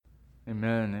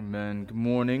Amen, amen. Good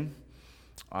morning.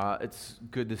 It's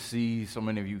good to see so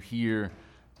many of you here,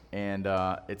 and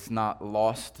it's not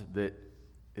lost that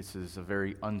this is a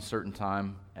very uncertain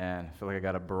time, and I feel like I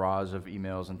got a barrage of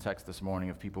emails and texts this morning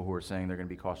of people who are saying they're going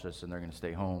to be cautious and they're going to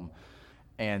stay home.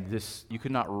 And this, you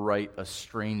could not write a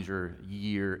stranger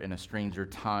year and a stranger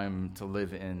time to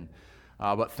live in.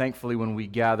 But thankfully, when we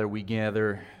gather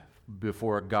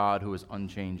before a God who is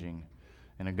unchanging,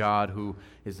 and a God who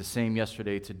is the same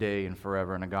yesterday, today, and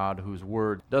forever, and a God whose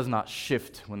word does not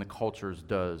shift when the culture's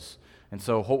does. And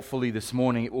so hopefully this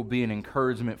morning it will be an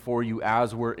encouragement for you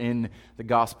as we're in the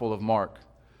Gospel of Mark.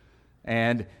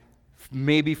 And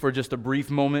maybe for just a brief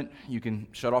moment, you can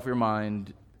shut off your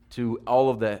mind to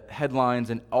all of the headlines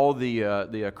and all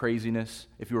the craziness.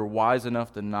 If you were wise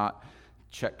enough to not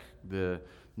check the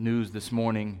news this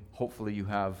morning, hopefully you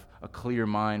have a clear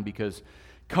mind, because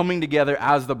coming together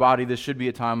as the body, this should be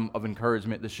a time of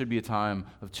encouragement. This should be a time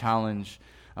of challenge.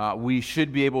 We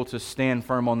should be able to stand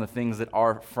firm on the things that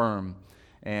are firm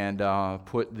and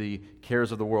put the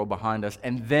cares of the world behind us.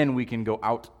 And then we can go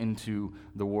out into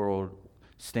the world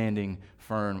standing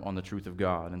firm on the truth of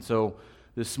God. And so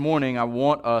this morning, I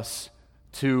want us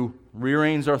to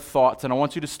rearrange our thoughts. And I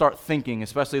want you to start thinking,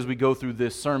 especially as we go through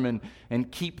this sermon,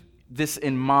 and keep this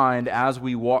in mind as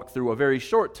we walk through a very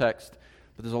short text.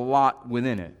 But there's a lot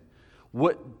within it.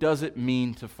 What does it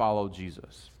mean to follow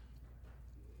Jesus?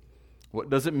 What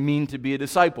does it mean to be a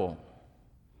disciple?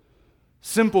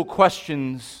 Simple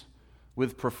questions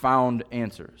with profound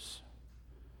answers.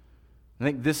 I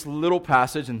think this little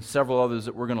passage and several others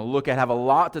that we're going to look at have a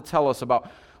lot to tell us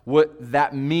about what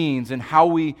that means and how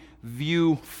we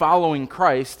view following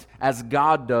Christ as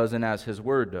God does and as His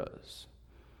Word does.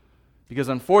 Because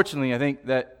unfortunately, I think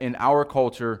that in our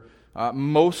culture,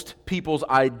 most people's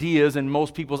ideas and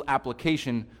most people's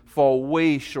application fall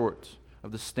way short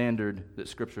of the standard that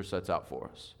Scripture sets out for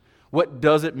us. What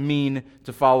does it mean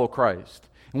to follow Christ?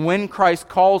 And when Christ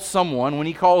calls someone, when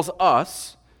He calls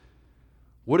us,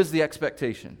 what is the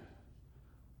expectation?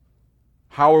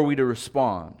 How are we to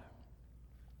respond?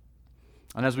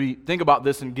 And as we think about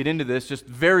this and get into this just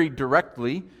very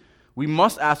directly, we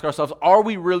must ask ourselves, are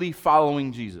we really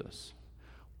following Jesus?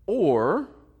 Or,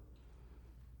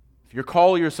 if you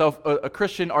call yourself a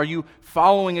Christian, are you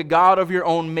following a God of your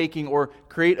own making, or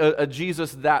create a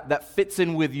Jesus that fits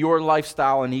in with your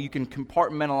lifestyle and you can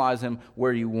compartmentalize Him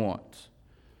where you want?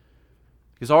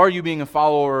 Because are you being a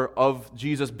follower of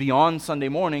Jesus beyond Sunday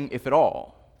morning, if at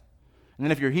all? And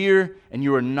then if you're here and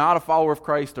you are not a follower of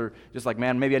Christ, or just like,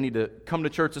 man, maybe I need to come to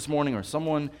church this morning, or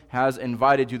someone has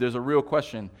invited you, there's a real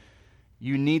question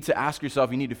you need to ask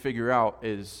yourself, you need to figure out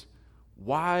is,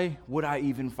 why would I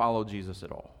even follow Jesus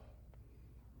at all?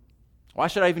 Why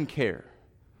should I even care?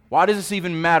 Why does this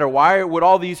even matter? Why would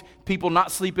all these people not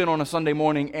sleep in on a Sunday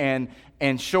morning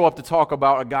and show up to talk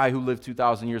about a guy who lived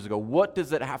 2,000 years ago? What does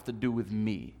that have to do with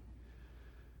me?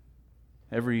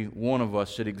 Every one of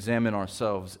us should examine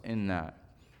ourselves in that.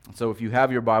 So if you have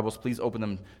your Bibles, please open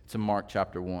them to Mark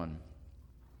chapter 1.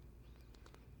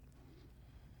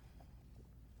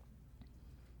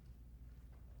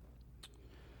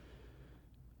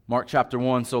 Mark chapter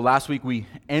 1. So last week we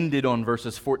ended on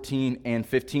verses 14 and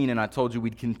 15, and I told you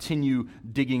we'd continue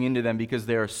digging into them because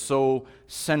they are so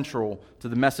central to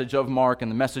the message of Mark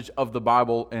and the message of the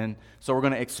Bible. And so we're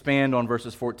going to expand on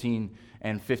verses 14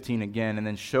 and 15 again, and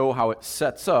then show how it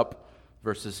sets up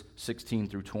verses 16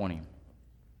 through 20.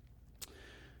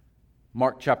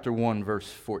 Mark chapter 1,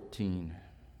 verse 14.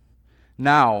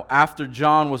 Now, after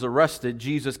John was arrested,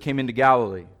 Jesus came into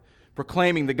Galilee,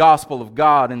 proclaiming the gospel of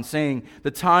God and saying,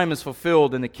 "The time is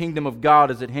fulfilled and the kingdom of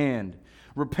God is at hand.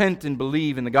 Repent and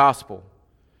believe in the gospel."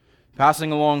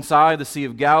 Passing alongside the Sea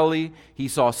of Galilee, he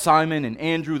saw Simon and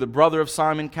Andrew, the brother of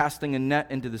Simon, casting a net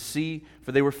into the sea,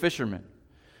 for they were fishermen.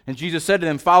 And Jesus said to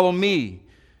them, "Follow me,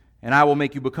 and I will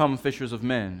make you become fishers of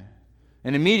men."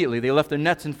 And immediately they left their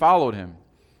nets and followed him.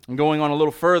 And going on a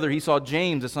little further, he saw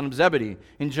James, the son of Zebedee,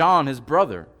 and John, his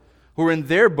brother, who were in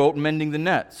their boat mending the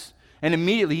nets. And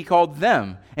immediately he called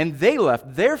them, and they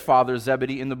left their father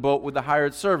Zebedee in the boat with the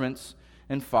hired servants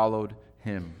and followed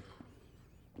him.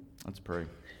 Let's pray.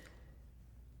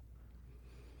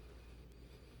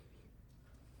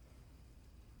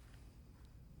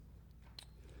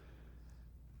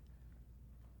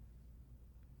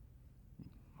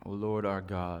 O Lord our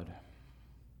God,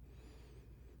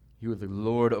 you are the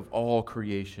Lord of all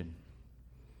creation.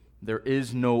 There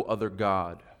is no other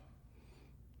God.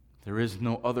 There is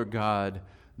no other God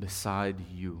beside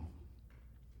you.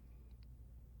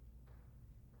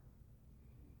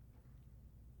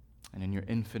 And in your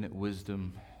infinite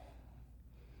wisdom,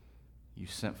 you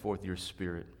sent forth your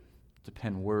Spirit to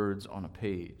pen words on a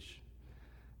page.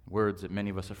 Words that many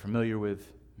of us are familiar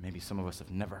with, maybe some of us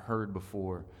have never heard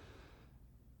before,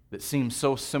 that seem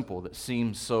so simple, that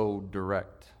seem so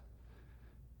direct,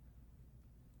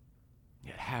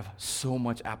 yet have so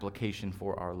much application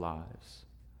for our lives.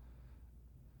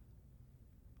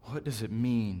 What does it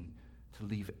mean to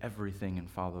leave everything and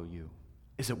follow you?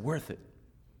 Is it worth it?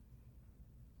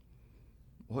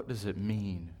 What does it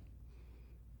mean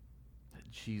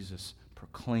that Jesus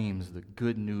proclaims the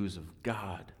good news of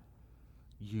God,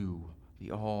 you,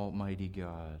 the Almighty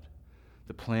God,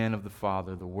 the plan of the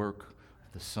Father, the work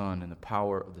of the Son, and the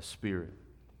power of the Spirit?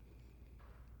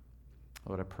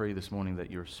 Lord, I pray this morning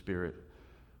that your Spirit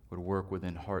would work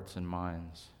within hearts and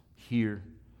minds here,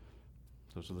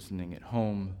 those listening at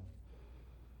home,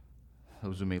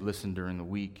 those who may listen during the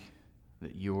week,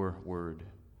 that your word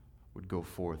would go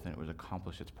forth and it would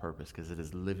accomplish its purpose because it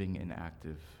is living and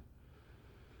active.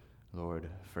 Lord,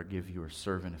 forgive your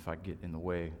servant if I get in the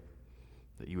way,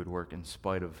 that you would work in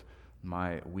spite of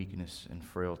my weakness and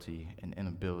frailty and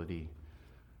inability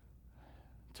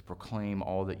to proclaim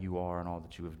all that you are and all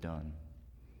that you have done.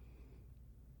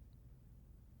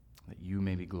 That you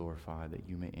may be glorified, that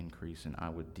you may increase and I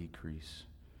would decrease,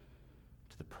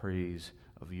 to the praise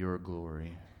of your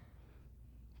glory,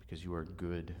 because you are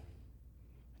good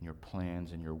and your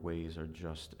plans and your ways are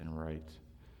just and right.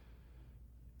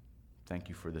 Thank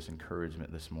you for this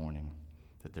encouragement this morning,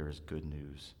 that there is good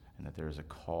news and that there is a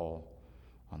call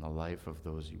on the life of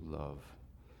those you love.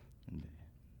 And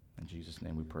in Jesus'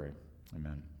 name we pray.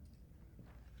 Amen.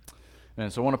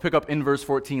 And so I want to pick up in verse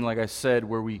 14, like I said,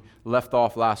 where we left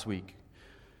off last week.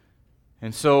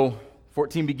 And so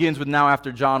 14 begins with now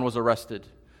after John was arrested.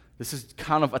 This is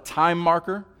kind of a time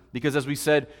marker because, as we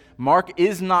said, Mark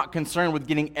is not concerned with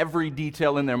getting every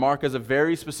detail in there. Mark has a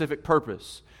very specific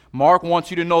purpose. Mark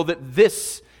wants you to know that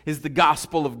this is the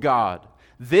gospel of God.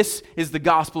 This is the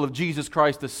gospel of Jesus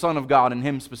Christ, the Son of God, and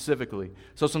Him specifically.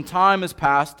 So some time has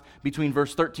passed between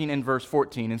verse 13 and verse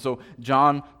 14. And so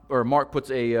Mark puts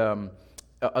a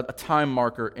time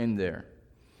marker in there.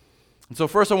 And so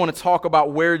first I want to talk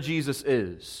about where Jesus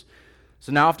is.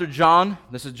 So now after John,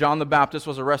 this is John the Baptist,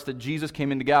 was arrested, Jesus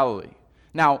came into Galilee.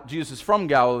 Now, Jesus is from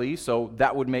Galilee, so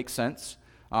that would make sense.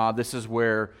 This is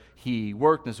where he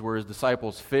worked, this is where his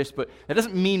disciples fished, but that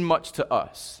doesn't mean much to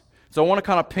us. So I want to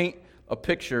kind of paint a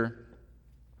picture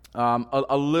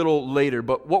a little later,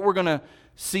 but what we're going to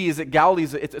see is that Galilee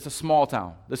it's a small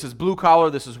town. This is blue collar,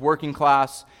 this is working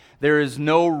class. There is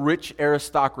no rich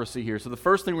aristocracy here. So the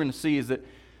first thing we're going to see is that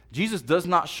Jesus does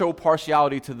not show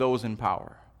partiality to those in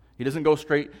power. He doesn't go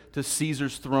straight to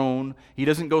Caesar's throne. He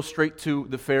doesn't go straight to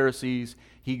the Pharisees.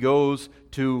 He goes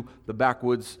to the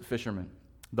backwoods fishermen,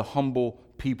 the humble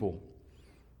people.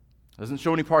 Doesn't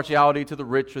show any partiality to the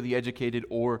rich or the educated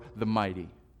or the mighty.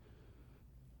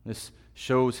 This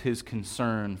shows his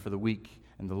concern for the weak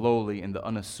and the lowly and the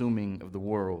unassuming of the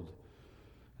world.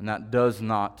 And that does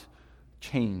not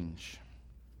change.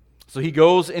 So he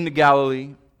goes into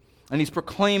Galilee, and he's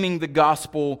proclaiming the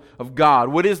gospel of God.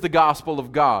 What is the gospel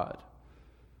of God?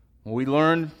 Well, we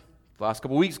learned the last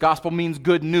couple of weeks, gospel means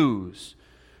good news.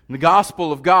 And the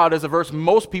gospel of God is a verse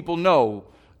most people know.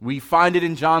 We find it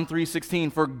in John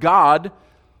 3:16. For God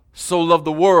so loved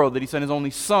the world that he sent his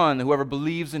only Son, that whoever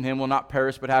believes in him will not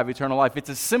perish but have eternal life. It's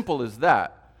as simple as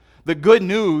that. The good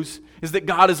news is that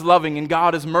God is loving and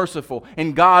God is merciful,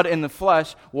 and God in the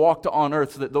flesh walked on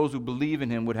earth so that those who believe in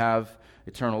him would have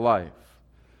eternal life.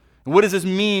 And what does this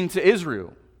mean to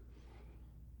Israel?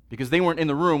 Because they weren't in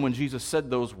the room when Jesus said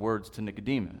those words to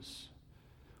Nicodemus.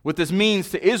 What this means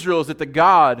to Israel is that the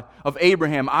God of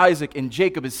Abraham, Isaac, and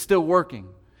Jacob is still working.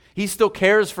 He still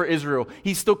cares for Israel.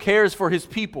 He still cares for his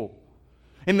people.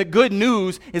 And the good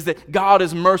news is that God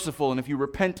is merciful, and if you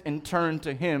repent and turn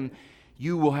to him,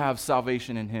 you will have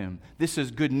salvation in him. This is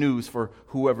good news for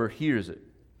whoever hears it.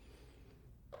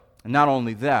 And not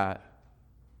only that,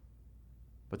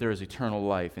 but there is eternal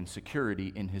life and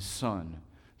security in his Son,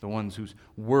 the ones whose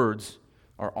words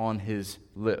are on his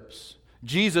lips.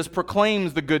 Jesus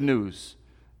proclaims the good news.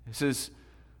 This is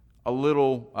a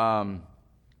little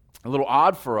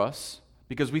odd for us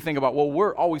because we think about, well,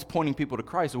 we're always pointing people to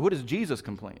Christ. So what is Jesus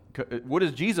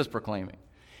proclaiming?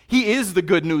 He is the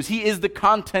good news. He is the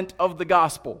content of the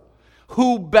gospel.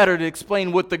 Who better to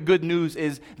explain what the good news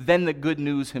is than the good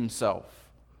news himself?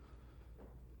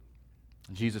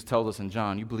 Jesus tells us in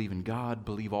John, you believe in God,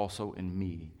 believe also in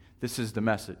me. This is the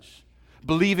message.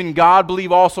 Believe in God,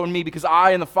 believe also in me, because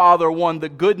I and the Father are one. The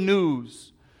good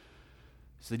news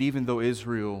is that even though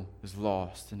Israel is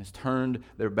lost and has turned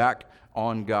their back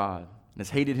on God and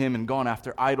has hated him and gone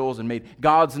after idols and made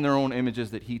gods in their own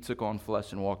images, that he took on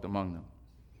flesh and walked among them.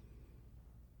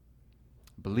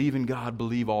 Believe in God,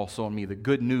 believe also in me. The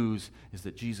good news is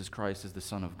that Jesus Christ is the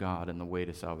Son of God and the way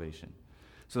to salvation.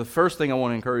 So the first thing I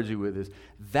want to encourage you with is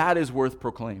that is worth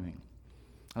proclaiming.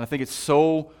 And I think it's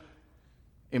so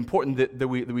important that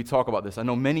we talk about this. I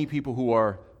know many people who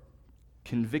are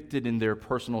convicted in their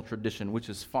personal tradition, which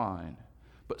is fine.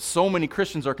 But so many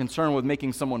Christians are concerned with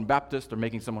making someone Baptist or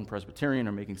making someone Presbyterian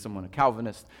or making someone a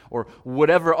Calvinist or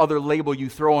whatever other label you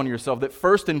throw on yourself, that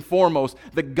first and foremost,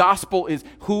 the gospel is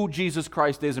who Jesus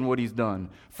Christ is and what he's done.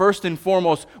 First and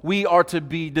foremost, we are to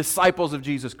be disciples of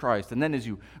Jesus Christ. And then as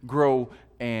you grow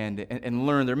and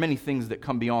learn, there are many things that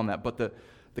come beyond that, but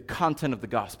the content of the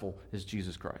gospel is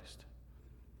Jesus Christ.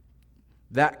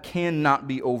 That cannot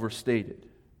be overstated.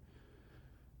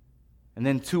 And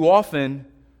then too often,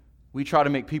 we try to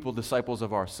make people disciples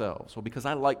of ourselves. Well, because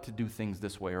I like to do things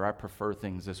this way or I prefer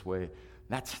things this way,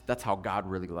 that's how God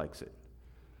really likes it.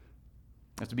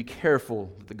 We have to be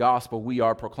careful that the gospel we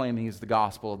are proclaiming is the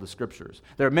gospel of the Scriptures.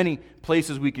 There are many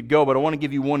places we could go, but I want to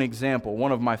give you one example,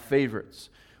 one of my favorites.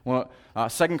 2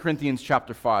 Corinthians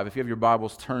chapter 5. If you have your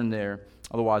Bibles, turn there.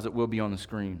 Otherwise, it will be on the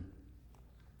screen.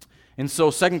 And so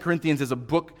 2 Corinthians is a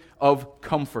book of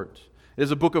comfort. It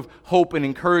is a book of hope and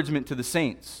encouragement to the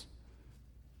saints.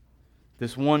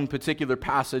 This one particular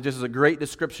passage, this is a great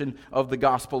description of the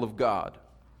gospel of God.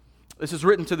 This is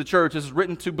written to the church. This is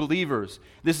written to believers.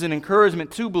 This is an encouragement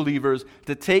to believers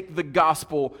to take the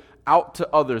gospel out to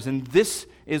others. And this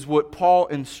is what Paul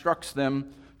instructs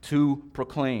them to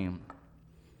proclaim.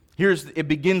 It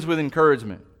begins with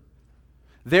encouragement.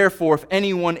 Therefore, if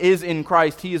anyone is in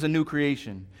Christ, he is a new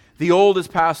creation. The old has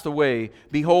passed away.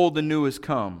 Behold, the new has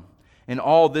come. And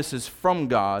all this is from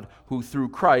God, who through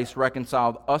Christ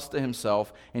reconciled us to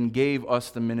himself and gave us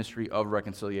the ministry of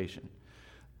reconciliation.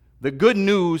 The good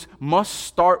news must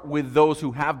start with those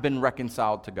who have been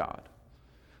reconciled to God.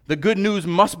 The good news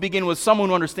must begin with someone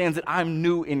who understands that I'm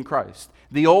new in Christ.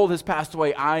 The old has passed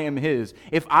away, I am his.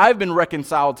 If I've been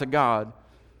reconciled to God,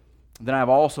 then I've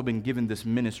also been given this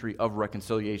ministry of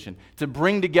reconciliation, to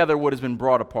bring together what has been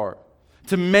brought apart,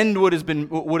 to mend what has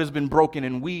been broken,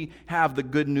 and we have the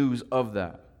good news of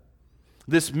that.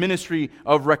 This ministry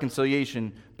of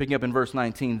reconciliation, picking up in verse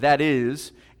 19, that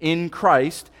is, in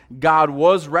Christ, God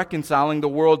was reconciling the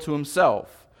world to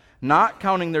himself, not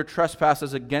counting their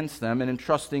trespasses against them, and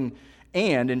entrusting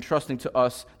to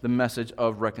us the message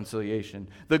of reconciliation.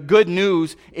 The good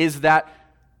news is that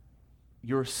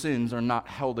your sins are not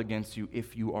held against you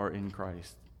if you are in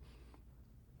Christ.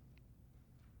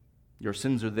 Your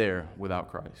sins are there without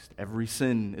Christ. Every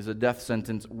sin is a death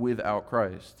sentence without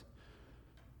Christ.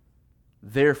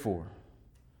 Therefore,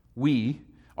 we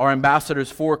are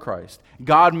ambassadors for Christ,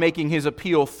 God making his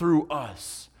appeal through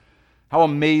us. How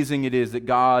amazing it is that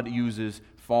God uses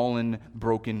fallen,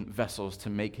 broken vessels to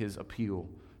make his appeal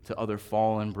to other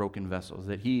fallen, broken vessels,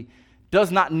 that he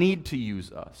does not need to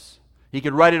use us. He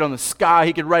could write it on the sky,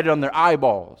 he could write it on their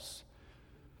eyeballs.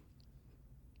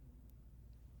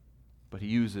 But he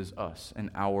uses us and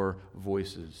our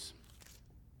voices.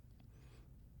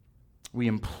 We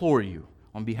implore you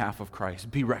on behalf of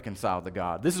Christ, be reconciled to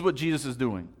God. This is what Jesus is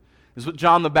doing. This is what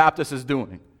John the Baptist is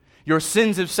doing. Your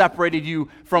sins have separated you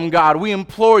from God. We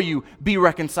implore you, be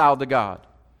reconciled to God.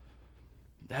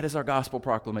 That is our gospel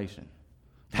proclamation.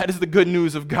 That is the good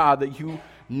news of God, that you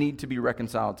need to be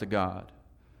reconciled to God.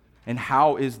 And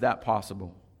how is that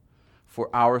possible? For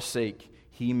our sake,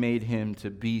 he made him to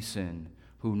be sin,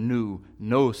 who knew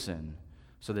no sin,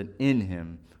 so that in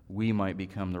him we might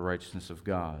become the righteousness of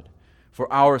God.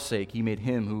 For our sake, he made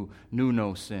him who knew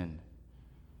no sin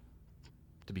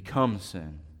to become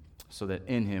sin, so that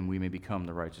in him we may become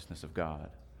the righteousness of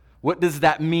God. What does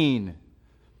that mean?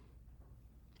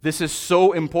 This is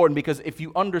so important, because if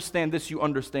you understand this, you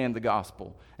understand the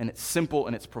gospel. And it's simple,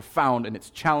 and it's profound, and it's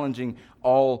challenging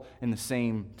all in the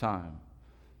same time.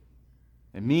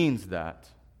 It means that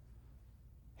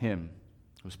him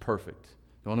was perfect,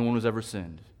 the only one who's ever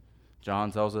sinned.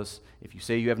 John tells us, if you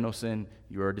say you have no sin,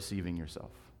 you are deceiving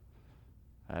yourself.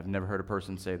 I've never heard a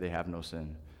person say they have no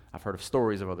sin. I've heard of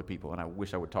stories of other people, and I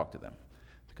wish I would talk to them,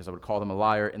 because I would call them a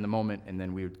liar in the moment, and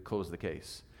then we would close the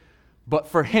case. But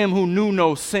for him who knew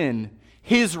no sin,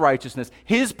 his righteousness,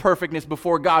 his perfectness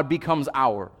before God becomes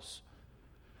ours.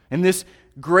 And this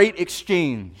great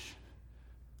exchange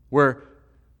where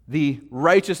the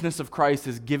righteousness of Christ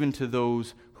is given to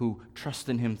those who trust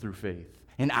in him through faith.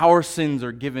 And our sins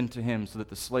are given to him so that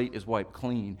the slate is wiped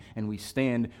clean and we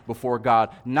stand before God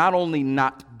not only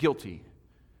not guilty,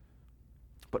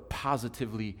 but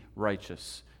positively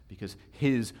righteous, because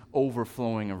his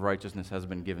overflowing of righteousness has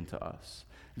been given to us.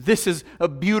 This is a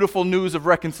beautiful news of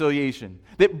reconciliation,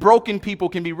 that broken people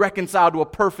can be reconciled to a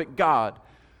perfect God.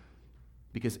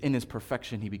 because in his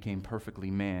perfection he became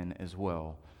perfectly man as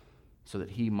well, so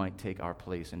that he might take our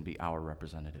place and be our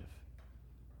representative.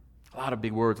 A lot of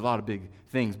big words, a lot of big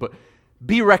things, but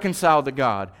be reconciled to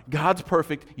God. God's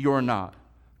perfect, you're not.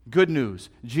 Good news,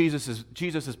 Jesus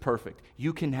is perfect.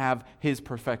 You can have his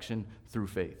perfection through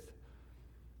faith.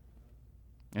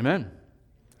 Amen.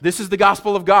 This is the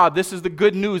gospel of God. This is the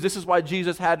good news. This is why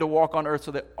Jesus had to walk on earth,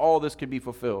 so that all this could be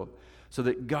fulfilled, so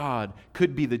that God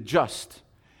could be the just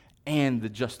and the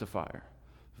justifier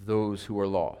of those who are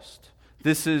lost.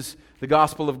 This is the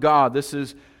gospel of God. This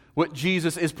is what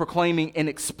Jesus is proclaiming and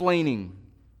explaining.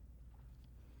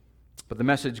 But the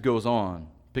message goes on,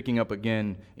 picking up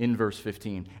again in verse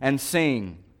 15, and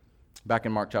saying, back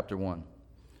in Mark chapter 1,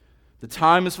 the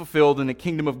time is fulfilled and the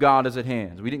kingdom of God is at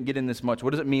hand. We didn't get in this much.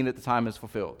 What does it mean that the time is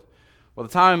fulfilled? Well,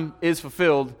 the time is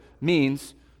fulfilled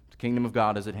means the kingdom of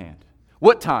God is at hand.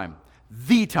 What time?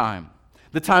 The time.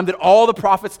 The time that all the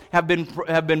prophets have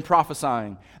been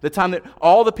prophesying. The time that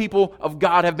all the people of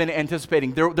God have been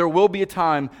anticipating. There will be a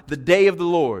time, the day of the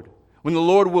Lord, when the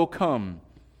Lord will come.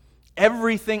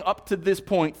 Everything up to this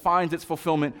point finds its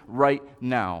fulfillment right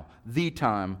now. The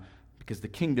time, because the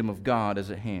kingdom of God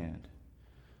is at hand.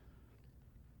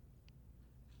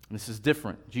 And this is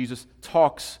different. Jesus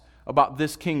talks about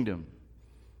this kingdom.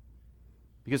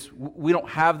 Because we don't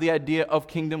have the idea of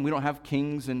kingdom. We don't have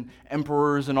kings and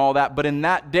emperors and all that. But in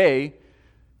that day,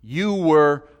 you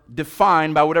were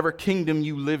defined by whatever kingdom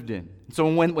you lived in.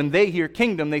 So when they hear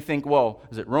kingdom, they think, well,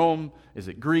 is it Rome? Is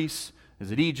it Greece?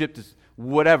 Is it Egypt? Is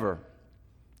whatever.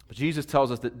 But Jesus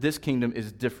tells us that this kingdom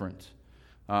is different.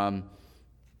 I'm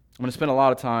going to spend a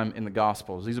lot of time in the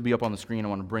Gospels. These will be up on the screen. I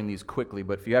want to bring these quickly.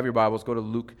 But if you have your Bibles, go to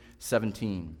Luke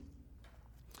 17.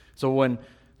 So when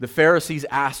the Pharisees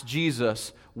asked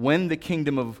Jesus when the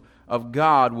kingdom of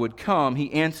God would come,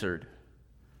 he answered,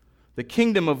 the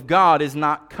kingdom of God is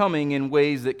not coming in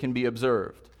ways that can be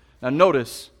observed. Now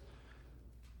notice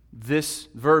this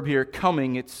verb here,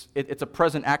 coming, it's a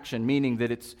present action, meaning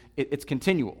that it's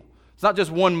continual. It's not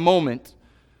just one moment.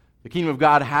 The kingdom of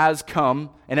God has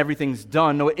come and everything's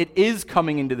done. No, it is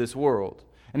coming into this world.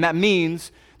 And that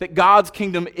means that God's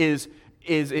kingdom is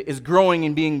growing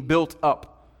and being built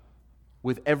up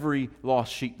with every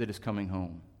lost sheep that is coming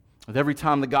home. With every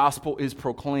time the gospel is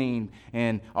proclaimed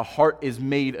and a heart is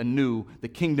made anew, the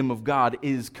kingdom of God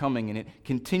is coming and it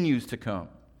continues to come.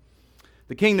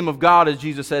 The kingdom of God, as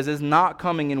Jesus says, is not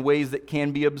coming in ways that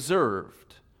can be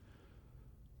observed.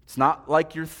 It's not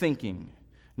like you're thinking.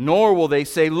 Nor will they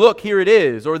say, look, here it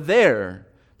is, or there,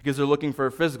 because they're looking for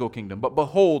a physical kingdom. But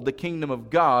behold, the kingdom of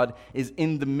God is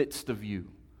in the midst of you.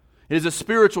 It is a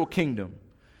spiritual kingdom.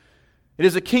 It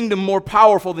is a kingdom more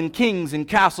powerful than kings and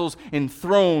castles and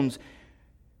thrones,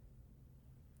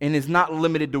 and is not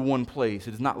limited to one place.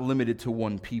 It is not limited to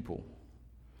one people.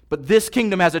 But this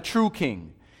kingdom has a true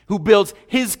king who builds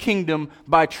his kingdom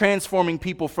by transforming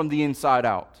people from the inside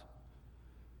out.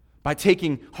 By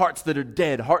taking hearts that are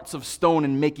dead, hearts of stone,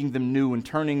 and making them new and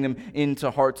turning them into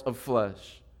hearts of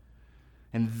flesh.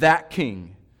 And that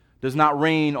king does not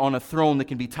reign on a throne that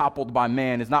can be toppled by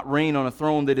man. Does not reign on a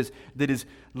throne that is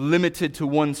limited to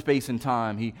one space and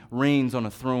time. He reigns on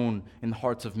a throne in the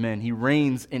hearts of men. He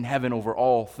reigns in heaven over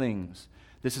all things.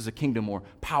 This is a kingdom more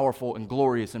powerful and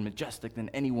glorious and majestic than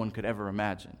anyone could ever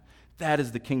imagine. That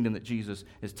is the kingdom that Jesus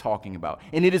is talking about.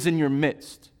 And it is in your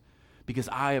midst, because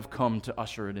I have come to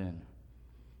usher it in.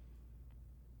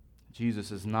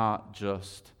 Jesus is not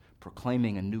just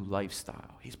proclaiming a new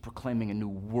lifestyle. He's proclaiming a new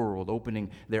world, opening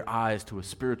their eyes to a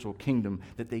spiritual kingdom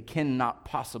that they cannot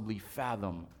possibly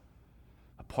fathom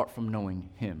apart from knowing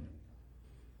him.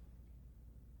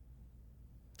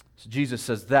 So Jesus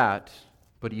says that,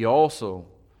 but he also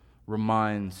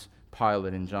reminds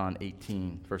Pilate in John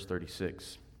 18, verse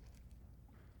 36.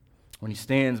 When he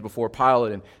stands before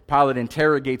Pilate, and Pilate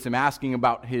interrogates him, asking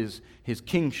about his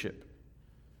kingship.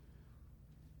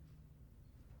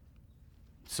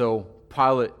 So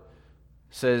Pilate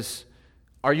says,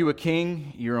 are you a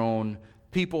king? Your own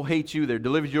people hate you. They've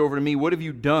delivered you over to me. What have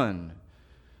you done?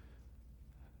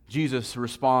 Jesus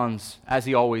responds, as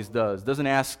he always does, doesn't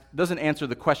answer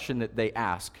the question that they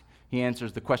ask. He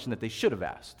answers the question that they should have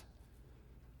asked.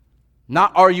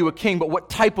 Not are you a king, but what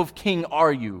type of king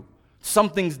are you?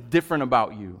 Something's different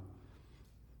about you.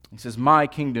 He says, my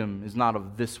kingdom is not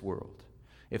of this world.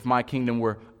 If my kingdom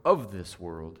were of this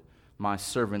world, my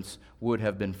servants would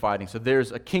have been fighting. So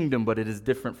there's a kingdom, but it is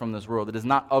different from this world. It is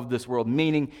not of this world,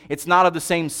 meaning it's not of the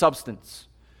same substance.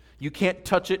 You can't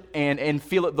touch it and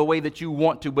feel it the way that you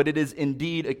want to, but it is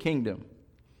indeed a kingdom.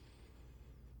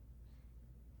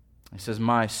 He says,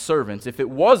 my servants, if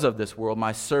it was of this world,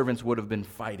 my servants would have been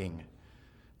fighting.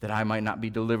 that I might not be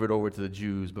delivered over to the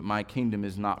Jews, but my kingdom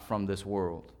is not from this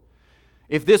world.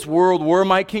 If this world were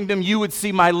my kingdom, you would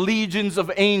see my legions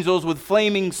of angels with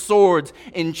flaming swords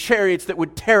in chariots that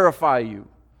would terrify you.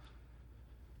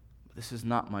 But this is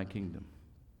not my kingdom.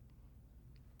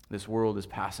 This world is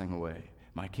passing away.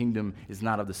 My kingdom is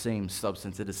not of the same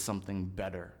substance. It is something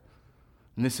better.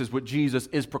 And this is what Jesus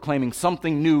is proclaiming,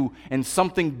 something new and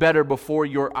something better before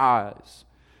your eyes.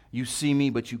 You see me,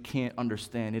 but you can't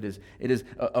understand. It is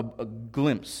a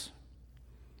glimpse.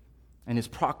 And his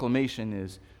proclamation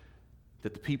is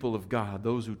that the people of God,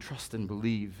 those who trust and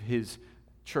believe, his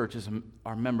church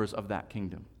are members of that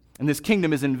kingdom. And this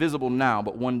kingdom is invisible now,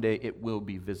 but one day it will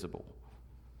be visible.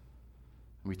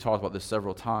 We talked about this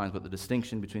several times, but the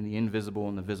distinction between the invisible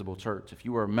and the visible church. If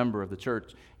you are a member of the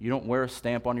church, you don't wear a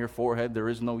stamp on your forehead. There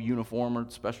is no uniform or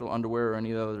special underwear or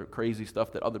any other crazy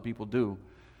stuff that other people do.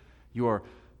 You are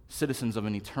citizens of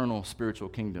an eternal spiritual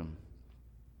kingdom.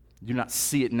 You do not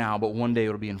see it now, but one day it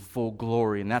will be in full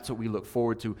glory, and that's what we look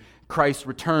forward to. Christ's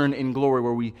return in glory,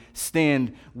 where we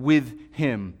stand with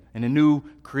him in a new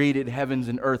created heavens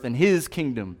and earth, and his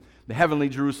kingdom, the heavenly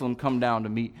Jerusalem, come down to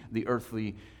meet the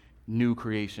earthly new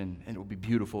creation, and it will be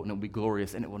beautiful, and it will be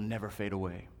glorious, and it will never fade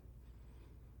away.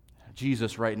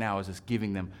 Jesus right now is just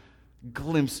giving them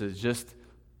glimpses, just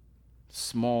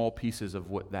small pieces of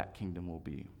what that kingdom will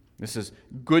be. This is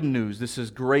good news. This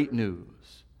is great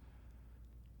news.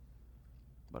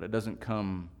 But it doesn't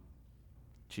come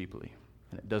cheaply,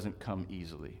 and it doesn't come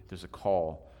easily. There's a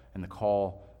call, and the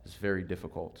call is very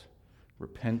difficult.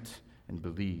 Repent and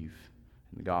believe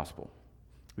in the gospel.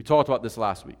 We talked about this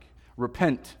last week.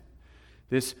 Repent.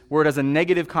 This word has a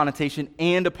negative connotation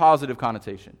and a positive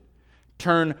connotation.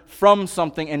 Turn from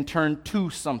something and turn to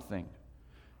something.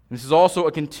 And this is also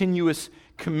a continuous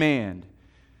command.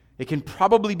 It can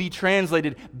probably be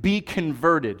translated, be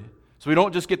converted. So we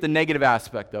don't just get the negative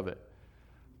aspect of it.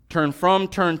 Turn from,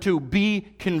 turn to, be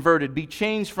converted, be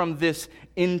changed from this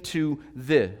into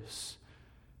this.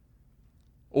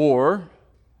 Or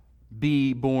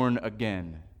be born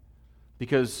again.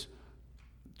 Because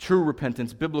true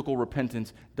repentance, biblical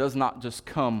repentance, does not just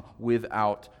come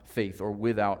without faith or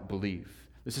without belief.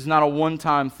 This is not a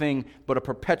one-time thing, but a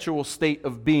perpetual state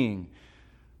of being.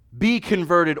 Be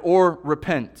converted or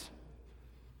repent.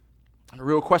 And the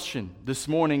real question this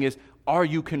morning is, are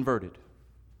you converted?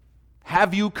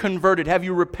 Have you converted? Have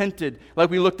you repented? Like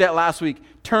we looked at last week,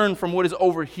 turn from what is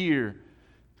over here,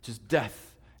 which is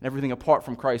death, and everything apart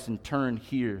from Christ, and turn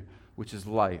here, which is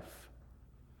life.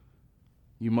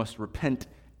 You must repent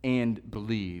and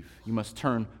believe. You must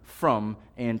turn from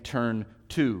and turn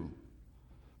to.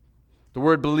 The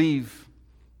word believe,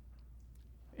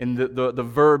 in the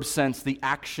verb sense, the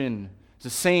action, is the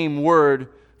same word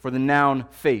for the noun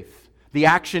faith. The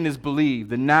action is believe.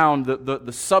 The noun,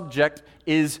 the subject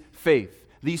is faith.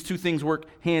 These two things work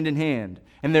hand in hand,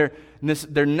 and they're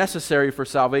necessary for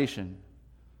salvation.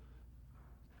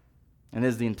 And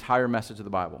this is the entire message of the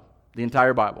Bible. The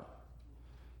entire Bible.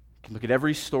 You can look at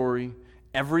every story.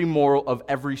 Every moral of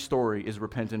every story is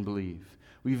repent and believe.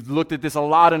 We've looked at this a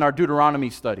lot in our Deuteronomy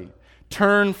study.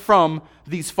 Turn from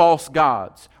these false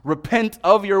gods. Repent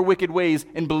of your wicked ways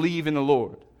and believe in the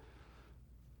Lord.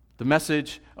 The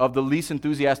message of the least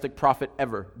enthusiastic prophet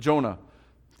ever, Jonah.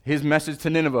 His message to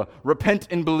Nineveh, repent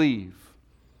and believe.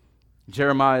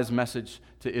 Jeremiah's message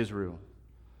to Israel.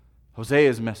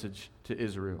 Hosea's message to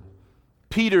Israel.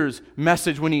 Peter's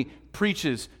message when he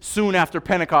preaches soon after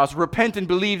Pentecost, repent and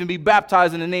believe and be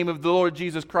baptized in the name of the Lord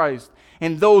Jesus Christ.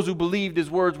 And those who believed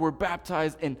his words were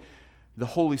baptized, and the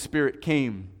Holy Spirit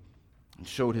came and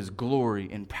showed his glory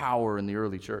and power in the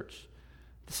early church.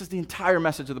 This is the entire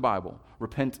message of the Bible.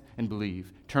 Repent and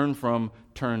believe. Turn from,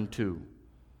 turn to.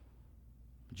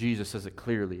 Jesus says it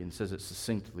clearly and says it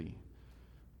succinctly.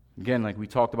 Again, like we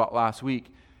talked about last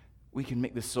week, we can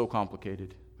make this so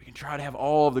complicated. We can try to have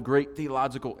all of the great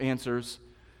theological answers,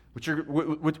 which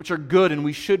are good, and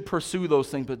we should pursue those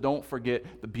things, but don't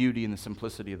forget the beauty and the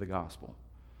simplicity of the gospel.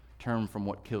 Turn from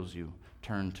what kills you.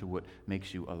 Turn to what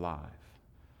makes you alive.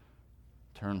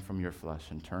 Turn from your flesh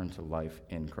and turn to life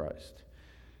in Christ.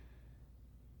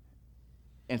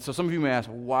 And so some of you may ask,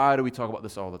 why do we talk about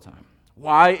this all the time?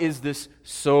 Why is this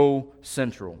so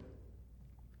central?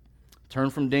 Turn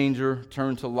from danger,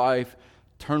 turn to life,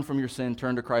 turn from your sin,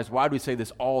 turn to Christ. Why do we say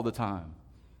this all the time?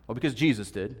 Well, because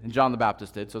Jesus did, and John the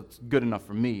Baptist did, so it's good enough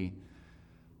for me.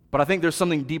 But I think there's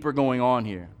something deeper going on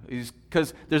here.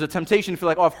 Because there's a temptation to feel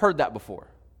like, oh, I've heard that before.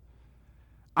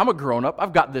 I'm a grown-up.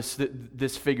 I've got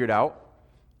this figured out.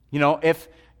 You know, if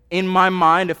in my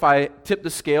mind, if I tip the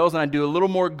scales and I do a little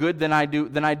more good than I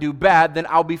do bad, then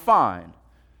I'll be fine.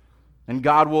 And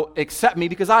God will accept me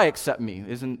because I accept me.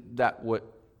 Isn't that what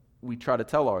we try to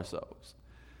tell ourselves?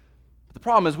 But the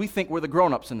problem is we think we're the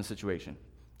grown-ups in the situation.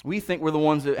 We think we're the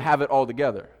ones that have it all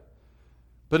together.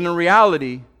 But in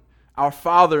reality, our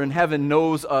Father in heaven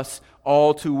knows us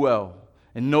all too well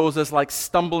and knows us like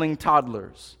stumbling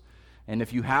toddlers. And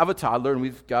if you have a toddler, and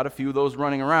we've got a few of those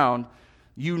running around,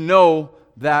 you know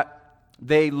that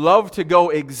they love to go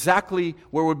exactly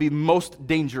where would be most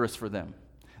dangerous for them.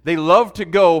 They love to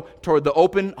go toward the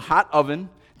open, hot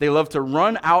oven. They love to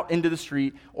run out into the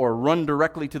street or run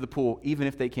directly to the pool, even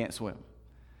if they can't swim.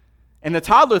 And the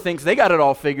toddler thinks they got it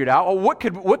all figured out. Oh, what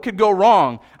could go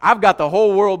wrong? I've got the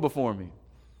whole world before me.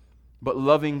 But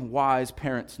loving, wise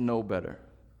parents know better.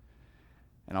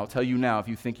 And I'll tell you now, if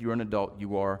you think you're an adult,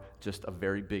 you are just a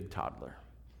very big toddler.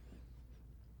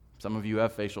 Some of you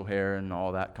have facial hair and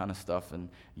all that kind of stuff, and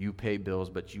you pay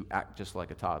bills, but you act just like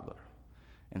a toddler.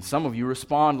 And some of you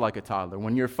respond like a toddler.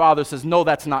 When your father says, no,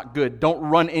 that's not good, don't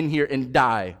run in here and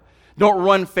die. Don't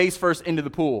run face first into the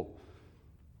pool.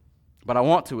 But I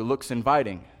want to. It looks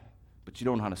inviting, but you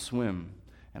don't know how to swim,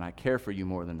 and I care for you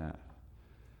more than that.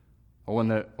 Or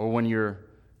when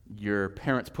your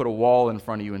parents put a wall in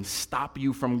front of you and stop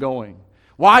you from going.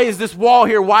 Why is this wall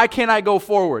here? Why can't I go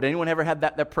forward? Anyone ever had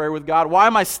that prayer with God? Why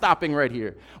am I stopping right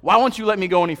here? Why won't you let me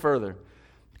go any further?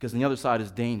 Because on the other side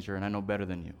is danger, and I know better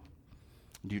than you.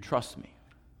 Do you trust me?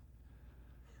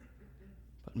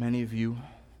 But many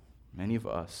of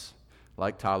us,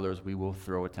 like toddlers, we will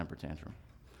throw a temper tantrum.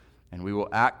 And we will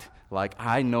act like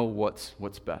I know what's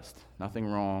best. Nothing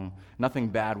wrong, nothing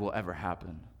bad will ever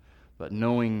happen. But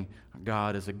knowing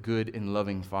God is a good and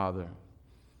loving Father.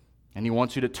 And He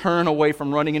wants you to turn away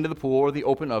from running into the pool or the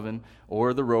open oven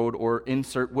or the road or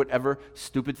insert whatever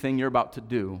stupid thing you're about to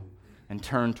do and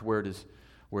turn to where it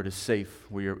is safe,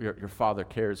 where your Father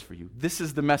cares for you. This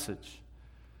is the message.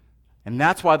 And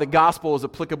that's why the gospel is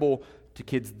applicable to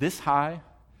kids this high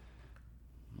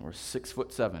or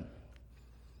 6'7".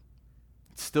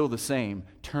 It's still the same.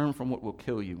 Turn from what will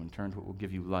kill you and turn to what will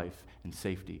give you life and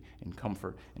safety and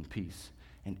comfort and peace.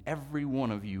 And every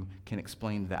one of you can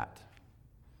explain that.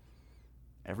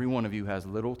 Every one of you has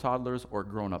little toddlers or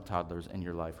grown-up toddlers in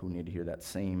your life who need to hear that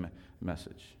same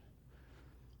message.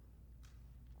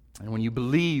 And when you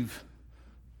believe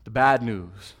the bad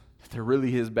news, that there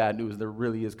really is bad news, there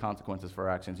really is consequences for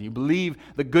our actions, and you believe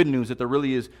the good news, that there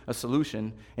really is a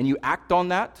solution, and you act on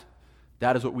that,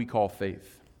 that is what we call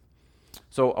faith.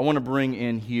 So I want to bring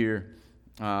in here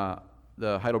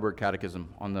the Heidelberg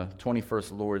Catechism on the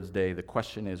 21st Lord's Day. The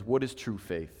question is, what is true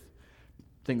faith?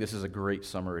 I think this is a great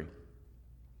summary.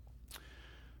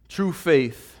 True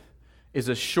faith is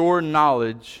a sure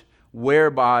knowledge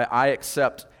whereby I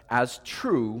accept as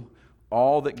true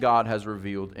all that God has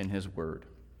revealed in His Word.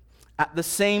 At the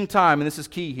same time, and this is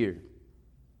key here,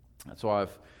 that's why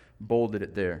I've bolded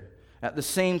it there. At the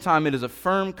same time, it is a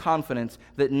firm confidence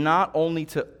that not only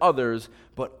to others,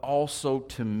 but also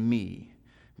to me,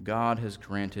 God has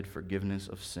granted forgiveness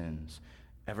of sins,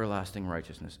 everlasting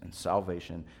righteousness, and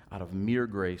salvation out of mere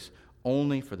grace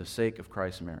only for the sake of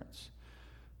Christ's merits.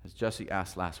 As Jesse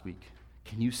asked last week,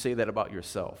 can you say that about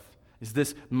yourself? Is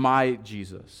this my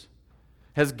Jesus?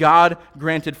 Has God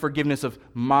granted forgiveness of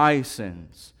my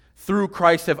sins? Through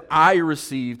Christ have I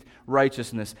received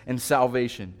righteousness and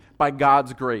salvation by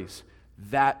God's grace.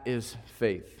 That is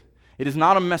faith. It is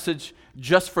not a message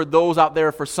just for those out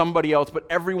there, for somebody else, but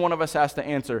every one of us has to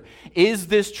answer, is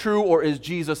this true or is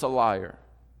Jesus a liar?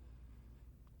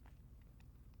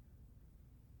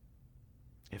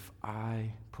 If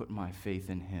I put my faith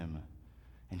in Him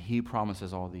and He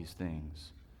promises all these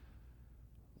things,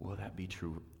 will that be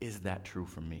true? Is that true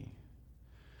for me?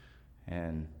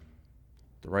 And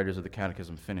the writers of the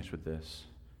Catechism finish with this.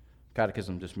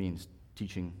 Catechism just means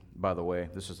teaching, by the way.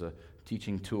 This is a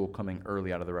teaching tool coming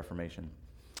early out of the Reformation.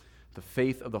 The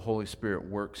faith of the Holy Spirit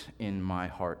works in my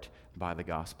heart by the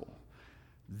gospel.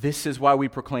 This is why we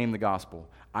proclaim the gospel.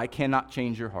 I cannot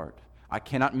change your heart. I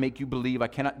cannot make you believe. I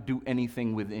cannot do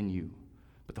anything within you.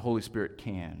 But the Holy Spirit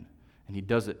can. And He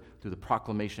does it through the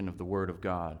proclamation of the Word of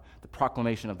God, the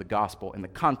proclamation of the gospel. And the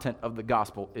content of the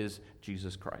gospel is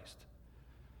Jesus Christ.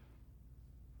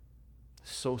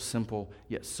 So simple,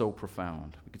 yet so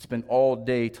profound. We could spend all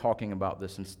day talking about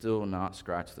this and still not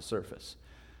scratch the surface.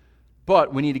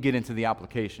 But we need to get into the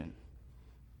application.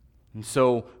 And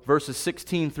so verses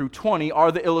 16 through 20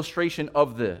 are the illustration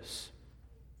of this.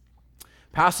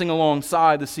 Passing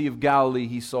alongside the Sea of Galilee,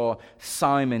 he saw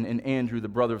Simon and Andrew, the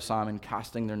brother of Simon,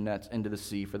 casting their nets into the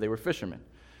sea, for they were fishermen.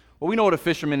 Well, we know what a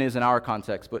fisherman is in our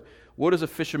context, but what is a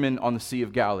fisherman on the Sea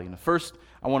of Galilee? And first,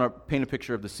 I want to paint a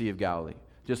picture of the Sea of Galilee.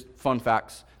 Just fun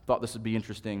facts. thought this would be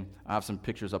interesting. I have some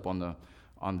pictures up on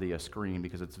the screen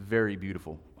because it's very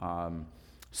beautiful.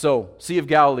 So, Sea of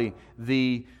Galilee,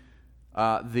 the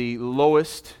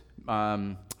lowest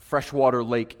freshwater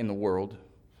lake in the world,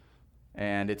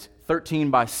 and it's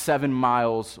 13 by 7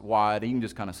 miles wide. You can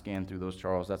just kind of scan through those,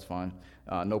 Charles. That's fine.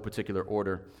 No particular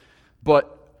order.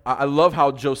 But I love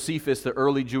how Josephus, the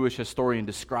early Jewish historian,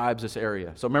 describes this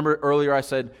area. So remember earlier I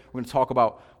said we're going to talk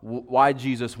about why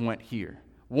Jesus went here.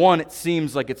 One, it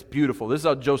seems like it's beautiful. This is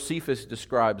how Josephus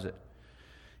describes it.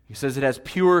 He says it has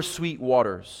pure, sweet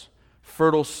waters,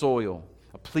 fertile soil,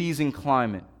 a pleasing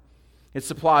climate. It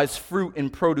supplies fruit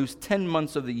and produce 10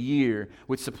 months of the year,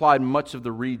 which supplied much of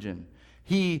the region.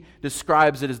 He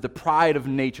describes it as the pride of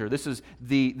nature. This is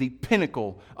the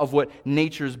pinnacle of what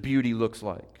nature's beauty looks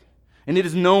like. And it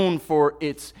is known for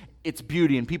its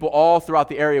beauty, and people all throughout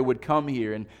the area would come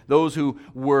here, and those who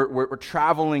were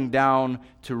traveling down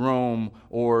to Rome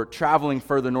or traveling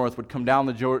further north would come down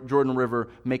the Jordan River,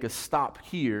 make a stop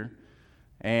here,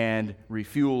 and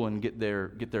refuel and get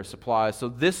their supplies. So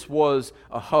this was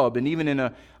a hub, and even in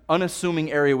an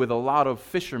unassuming area with a lot of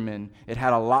fishermen, it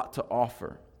had a lot to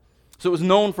offer. So it was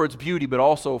known for its beauty, but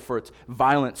also for its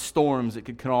violent storms that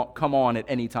could come on at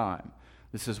any time.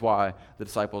 This is why the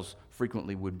disciples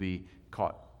frequently would be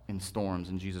caught in storms,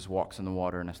 and Jesus walks in the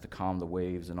water and has to calm the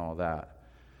waves and all that.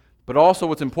 But also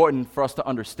what's important for us to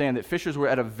understand that fishermen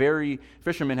had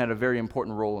a very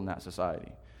important role in that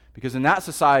society. Because in that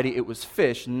society, it was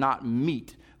fish, not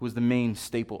meat, was the main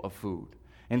staple of food.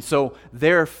 And so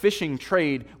their fishing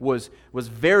trade was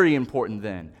very important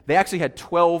then. They actually had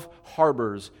 12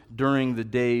 harbors during the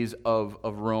days of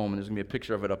Rome, and there's going to be a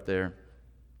picture of it up there.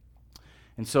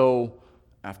 And so,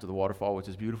 after the waterfall, which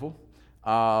is beautiful,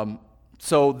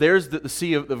 so there's the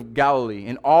Sea of Galilee,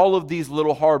 and all of these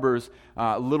little harbors,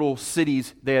 little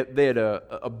cities, they had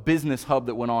a business hub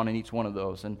that went on in each one of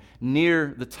those. And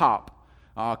near the top,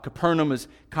 Capernaum is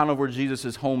kind of where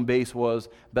Jesus' home base was.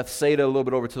 Bethsaida, a little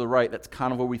bit over to the right, that's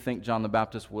kind of where we think John the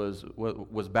Baptist was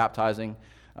baptizing.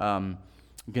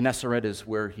 Gennesaret is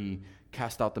where he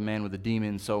cast out the man with the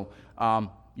demon. So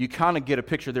you kind of get a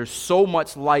picture. There's so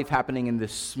much life happening in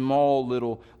this small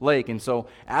little lake. And so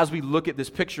as we look at this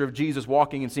picture of Jesus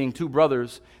walking and seeing two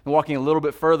brothers, and walking a little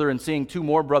bit further and seeing two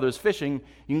more brothers fishing,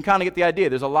 you can kind of get the idea.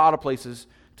 There's a lot of places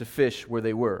to fish where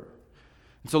they were.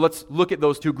 And so let's look at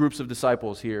those two groups of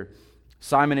disciples here.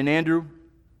 Simon and Andrew,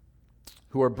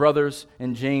 who are brothers,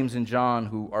 and James and John,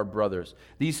 who are brothers.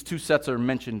 These two sets are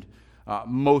mentioned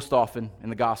most often in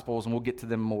the Gospels, and we'll get to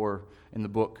them more in the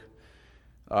book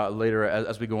later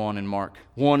as we go on in Mark.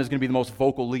 One is going to be the most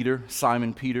vocal leader,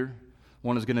 Simon Peter.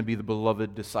 One is going to be the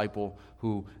beloved disciple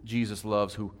who Jesus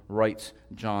loves, who writes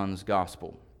John's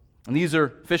Gospel. And these are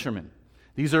fishermen.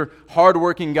 These are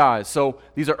hardworking guys. So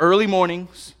these are early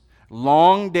mornings,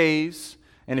 long days,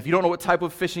 and if you don't know what type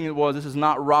of fishing it was, this is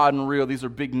not rod and reel. These are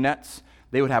big nets.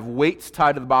 They would have weights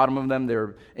tied to the bottom of them.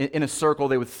 They're in a circle.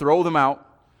 They would throw them out,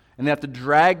 and they have to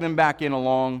drag them back in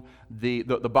along the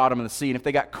bottom of the sea. And if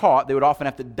they got caught, they would often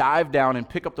have to dive down and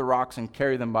pick up the rocks and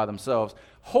carry them by themselves,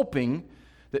 hoping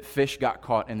that fish got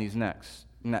caught in these nets.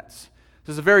 This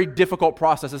is a very difficult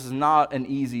process. This is not an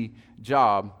easy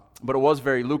job, but it was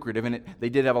very lucrative, and they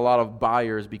did have a lot of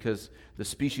buyers because the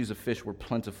species of fish were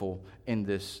plentiful in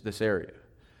this area.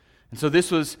 And so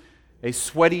this was a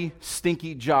sweaty,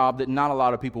 stinky job that not a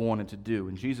lot of people wanted to do,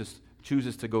 and Jesus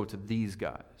chooses to go to these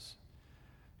guys.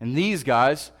 And these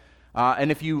guys,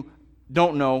 and if you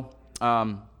don't know,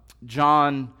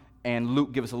 John and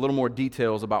Luke give us a little more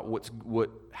details about what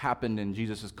happened in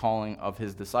Jesus' calling of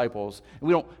his disciples. And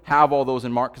we don't have all those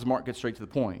in Mark because Mark gets straight to the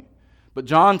point. But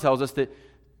John tells us that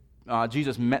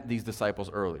Jesus met these disciples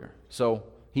earlier. So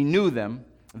he knew them,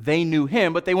 they knew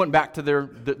him, but they went back to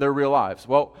their real lives.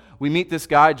 Well, we meet this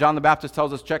guy, John the Baptist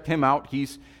tells us, check him out.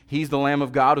 He's the Lamb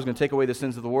of God who's going to take away the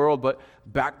sins of the world, but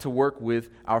back to work with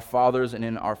our fathers and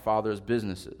in our fathers'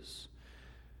 businesses.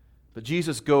 But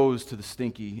Jesus goes to the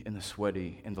stinky and the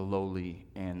sweaty and the lowly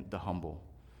and the humble.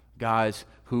 Guys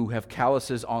who have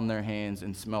calluses on their hands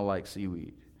and smell like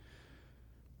seaweed.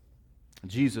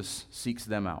 Jesus seeks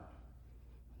them out.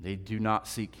 They do not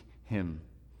seek him.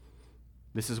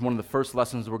 This is one of the first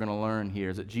lessons we're going to learn here,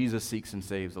 is that Jesus seeks and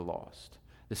saves the lost.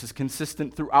 This is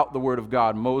consistent throughout the Word of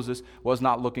God. Moses was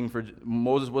not looking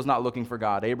for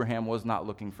God. Abraham was not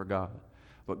looking for God.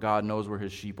 But God knows where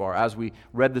his sheep are. As we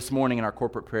read this morning in our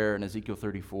corporate prayer in Ezekiel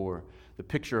 34, the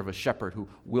picture of a shepherd who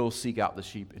will seek out the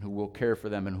sheep and who will care for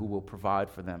them and who will provide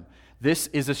for them. This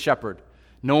is a shepherd,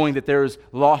 knowing that there is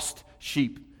lost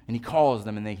sheep, and he calls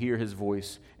them and they hear his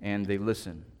voice and they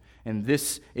listen. And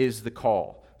this is the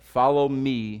call. Follow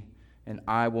me and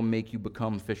I will make you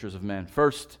become fishers of men.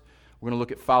 First, we're going to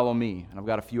look at follow me, and I've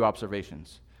got a few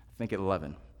observations. I think at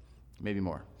 11, maybe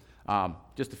more.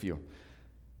 Just a few.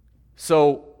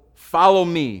 So, follow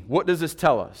me. What does this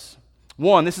tell us?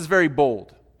 One, this is very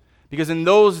bold, because in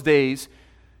those days,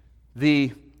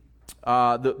 the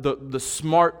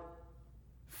smart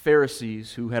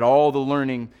Pharisees who had all the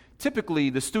learning, typically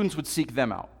the students would seek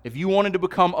them out. If you wanted to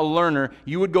become a learner,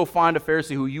 you would go find a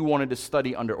Pharisee who you wanted to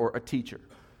study under, or a teacher.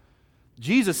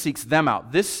 Jesus seeks them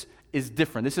out. This is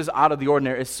different. This is out of the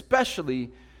ordinary,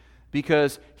 especially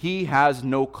because he has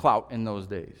no clout in those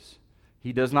days.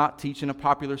 He does not teach in a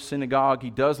popular synagogue. He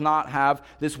does not have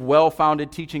this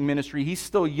well-founded teaching ministry. He's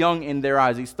still young in their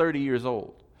eyes. He's 30 years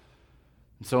old.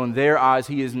 And so in their eyes,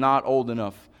 he is not old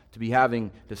enough to be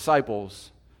having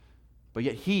disciples, but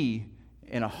yet he,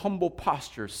 in a humble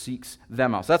posture, seeks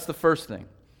them out. So that's the first thing.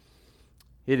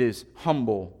 It is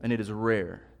humble and it is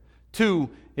rare. 2,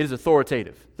 it is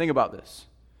authoritative. Think about this.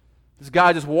 This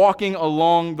guy just walking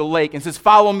along the lake and says,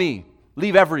 follow me,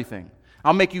 leave everything.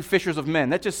 I'll make you fishers of men.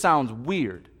 That just sounds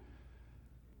weird.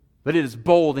 But it is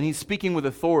bold, and he's speaking with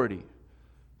authority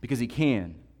because he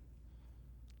can.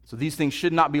 So these things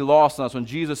should not be lost on us. When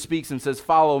Jesus speaks and says,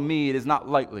 follow me, it is not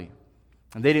lightly.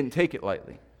 And they didn't take it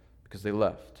lightly because they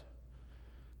left.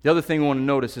 The other thing we want to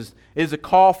notice is it is a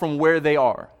call from where they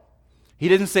are. He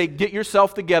doesn't say, get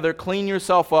yourself together, clean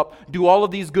yourself up, do all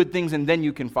of these good things, and then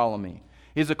you can follow me.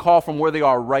 It is a call from where they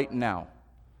are right now,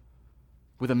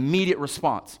 with immediate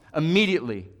response.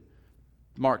 Immediately,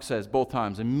 Mark says both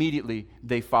times, immediately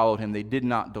they followed him. They did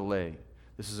not delay.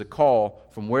 This is a call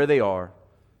from where they are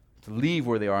to leave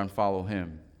where they are and follow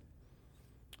him.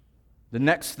 The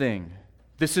next thing,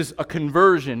 this is a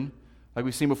conversion, like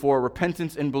we've seen before,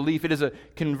 repentance and belief. It is a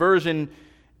conversion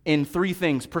in 3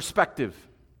 things. Perspective.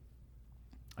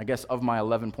 I guess of my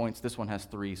 11 points, this one has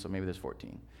 3, so maybe there's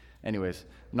 14. Anyways,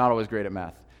 not always great at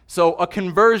math. So a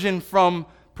conversion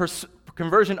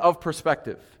of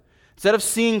perspective. Instead of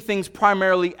seeing things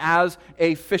primarily as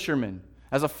a fisherman,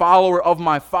 as a follower of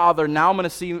my Father, now I'm going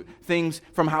to see things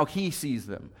from how he sees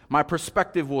them. My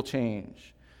perspective will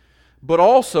change. But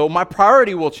also, my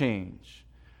priority will change.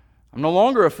 I'm no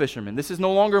longer a fisherman. This is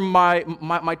no longer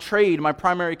my trade, my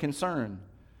primary concern.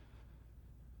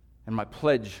 And my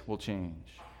pledge will change.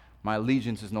 My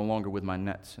allegiance is no longer with my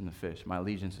nets and the fish. My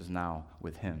allegiance is now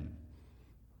with him.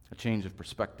 A change of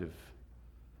perspective.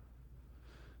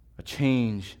 A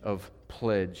change of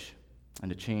pledge.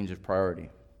 And a change of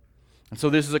priority. And so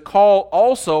this is a call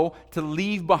also to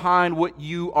leave behind what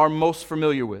you are most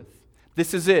familiar with.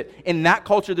 This is it. In that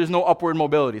culture, there's no upward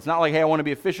mobility. It's not like, hey, I want to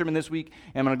be a fisherman this week,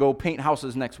 and I'm going to go paint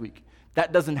houses next week.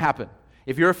 That doesn't happen.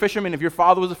 If you're a fisherman, if your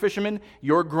father was a fisherman,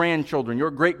 your grandchildren,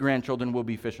 your great-grandchildren will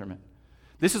be fishermen.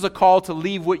 This is a call to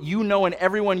leave what you know and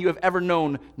everyone you have ever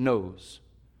known knows.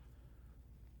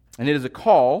 And it is a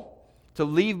call to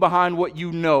leave behind what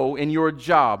you know in your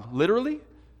job. Literally?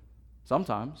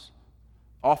 Sometimes.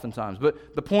 Oftentimes.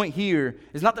 But the point here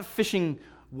is not that fishing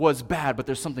was bad, but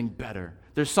there's something better.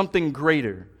 There's something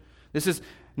greater. This is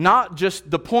not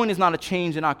just, the point is not a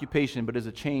change in occupation, but is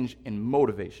a change in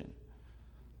motivation.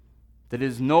 That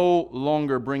is no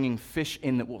longer bringing fish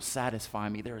in that will satisfy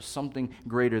me. There is something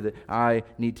greater that I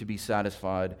need to be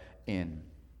satisfied in.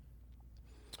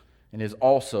 And is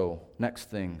also, next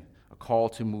thing, a call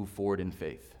to move forward in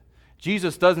faith.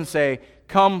 Jesus doesn't say,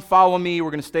 come follow me,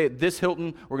 we're going to stay at this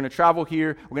Hilton, we're going to travel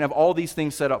here, we're going to have all these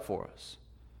things set up for us.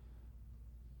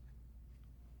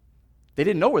 They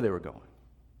didn't know where they were going.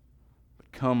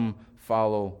 But come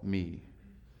follow me.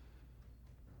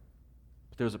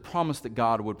 But there was a promise that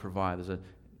God would provide. There's a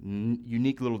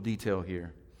unique little detail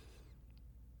here.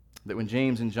 That when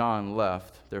James and John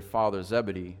left their father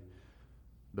Zebedee,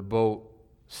 the boat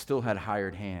still had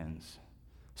hired hands.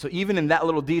 So even in that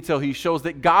little detail, he shows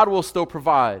that God will still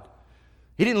provide.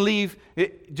 He didn't leave,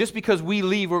 just because we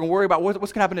leave, we're going to worry about what's going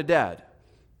to happen to Dad.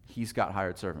 He's got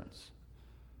hired servants.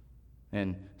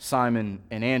 And Simon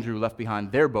and Andrew left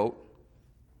behind their boat.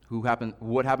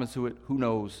 What happens to it? Who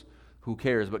knows? Who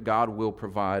cares? But God will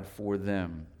provide for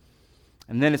them.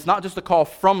 And then it's not just a call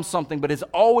from something, but it's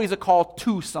always a call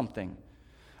to something.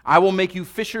 I will make you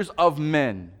fishers of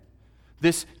men.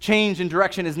 This change in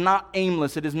direction is not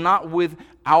aimless. It is not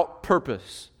without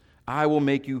purpose. I will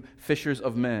make you fishers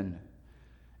of men.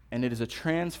 And it is a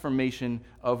transformation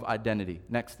of identity.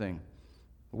 Next thing.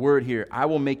 The word here, I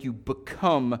will make you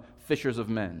become fishers of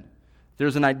men.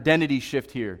 There's an identity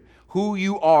shift here. Who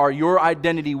you are, your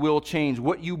identity will change.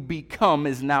 What you become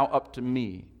is now up to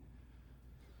me.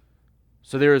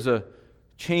 So there is a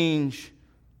change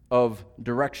of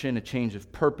direction, a change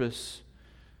of purpose,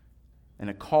 and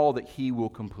a call that he will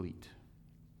complete.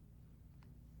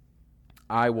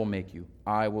 I will make you.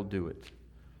 I will do it.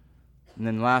 And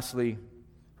then lastly,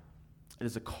 it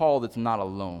is a call that's not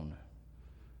alone.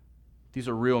 These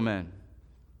are real men,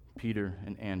 Peter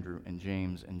and Andrew and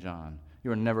James and John.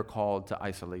 You are never called to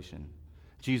isolation.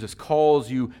 Jesus calls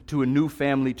you to a new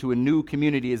family, to a new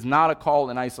community. It's not a call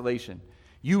in isolation.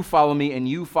 You follow me and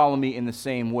you follow me in the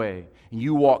same way. And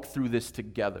you walk through this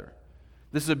together.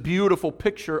 This is a beautiful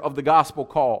picture of the gospel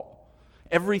call.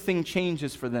 Everything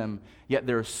changes for them, yet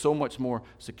there is so much more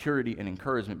security and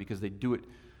encouragement because they do it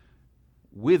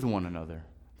with one another.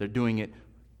 They're doing it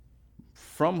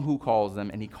from who calls them,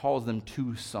 and he calls them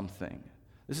to something.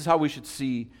 This is how we should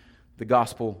see the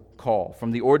gospel call,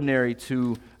 from the ordinary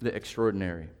to the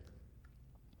extraordinary.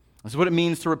 This is what it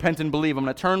means to repent and believe. I'm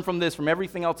going to turn from this, from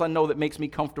everything else I know that makes me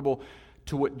comfortable,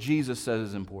 to what Jesus says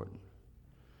is important.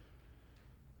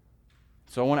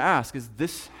 So I want to ask, is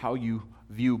this how you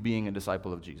view being a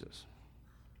disciple of Jesus?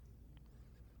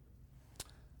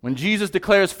 When Jesus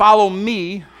declares, "Follow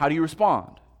me," how do you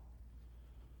respond?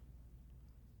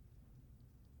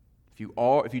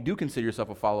 If you do consider yourself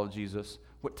a follower of Jesus,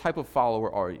 what type of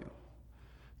follower are you?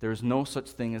 There is no such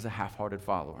thing as a half-hearted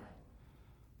follower.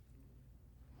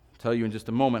 I'll tell you in just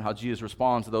a moment how Jesus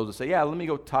responds to those that say, "Yeah, let me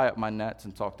go tie up my nets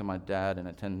and talk to my dad and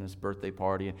attend this birthday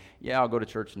party. And yeah, I'll go to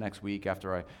church next week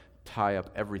after I tie up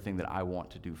everything that I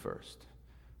want to do first.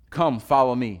 Come,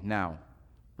 follow me now,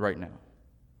 right now."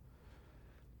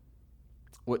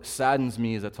 What saddens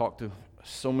me is I talk to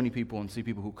so many people and see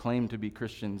people who claim to be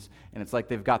Christians, and it's like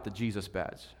they've got the Jesus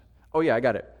badge. Oh yeah, I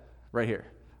got it right here.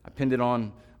 I pinned it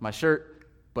on my shirt,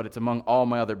 but it's among all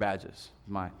my other badges.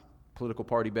 My political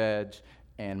party badge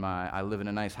and my I live in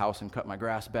a nice house and cut my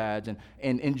grass badge,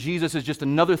 and Jesus is just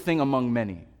another thing among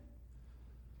many.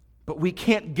 But we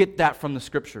can't get that from the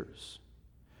Scriptures.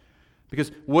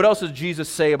 Because what else does Jesus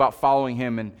say about following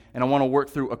him? And I want to work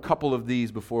through a couple of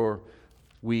these before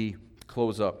we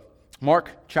close up.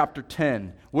 Mark chapter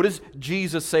 10. What does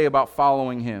Jesus say about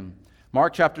following him?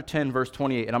 Mark chapter 10, verse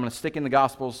 28. And I'm going to stick in the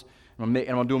Gospels, and I'm going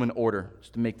to do them in order,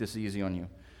 just to make this easy on you.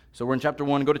 So we're in chapter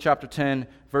 1. Go to chapter 10,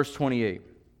 verse 28.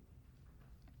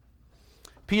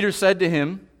 Peter said to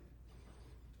him,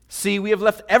 "See, we have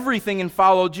left everything and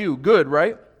followed you." Good,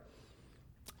 right?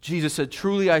 Jesus said,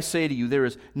 "Truly I say to you, there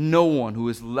is no one who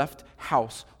has left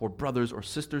house or brothers or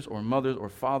sisters or mothers or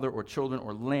father or children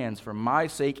or lands for my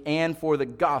sake and for the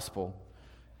gospel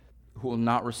who will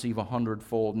not receive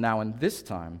 100-fold now in this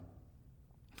time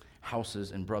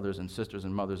houses and brothers and sisters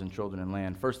and mothers and children and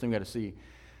land." First thing we got to see,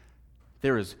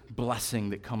 there is blessing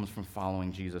that comes from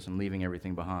following Jesus and leaving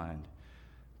everything behind.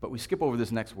 But we skip over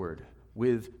this next word,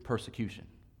 with persecution.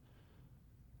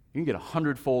 You can get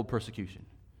 100-fold persecution.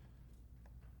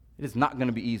 It is not going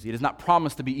to be easy. It is not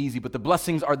promised to be easy, but the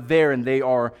blessings are there and they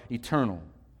are eternal.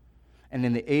 And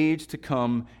in the age to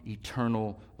come,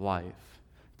 eternal life.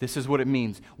 This is what it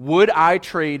means. Would I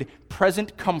trade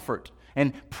present comfort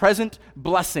and present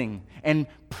blessing and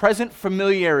present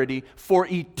familiarity for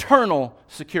eternal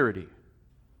security?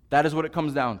 That is what it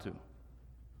comes down to.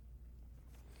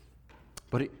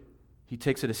 But he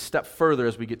takes it a step further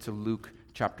as we get to Luke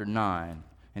chapter 9.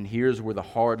 And here's where the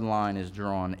hard line is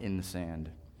drawn in the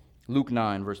sand. Luke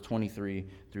 9, verse 23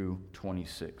 through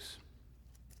 26.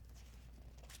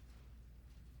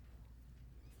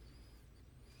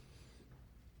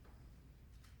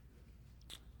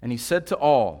 And he said to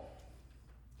all,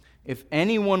 "If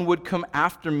anyone would come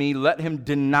after me, let him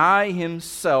deny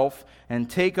himself and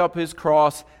take up his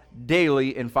cross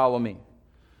daily and follow me."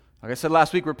 Like I said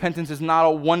last week, repentance is not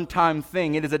a one-time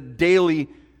thing. It is a daily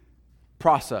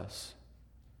process.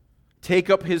 Take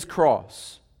up his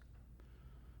cross.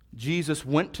 Jesus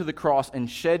went to the cross and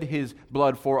shed his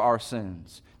blood for our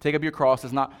sins. Take up your cross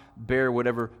does not bear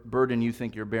whatever burden you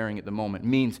think you're bearing at the moment. It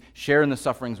means share in the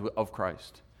sufferings of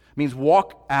Christ. It means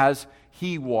walk as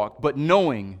he walked, but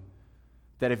knowing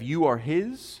that if you are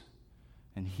his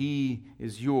and he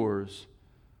is yours,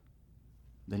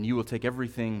 then you will take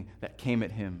everything that came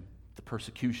at him, the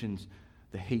persecutions,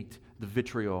 the hate, the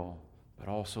vitriol, but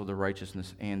also the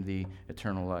righteousness and the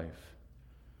eternal life.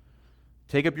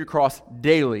 Take up your cross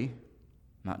daily,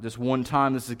 not just one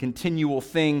time. This is a continual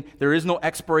thing. There is no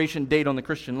expiration date on the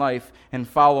Christian life, and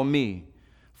follow me.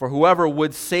 For whoever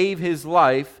would save his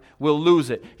life will lose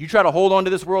it. You try to hold on to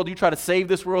this world, you try to save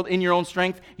this world in your own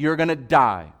strength, you're going to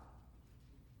die.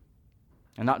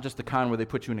 And not just the kind where they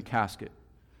put you in a casket,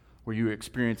 where you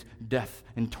experience death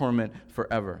and torment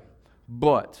forever.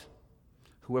 But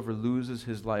whoever loses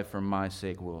his life for my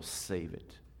sake will save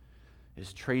it.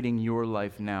 Is trading your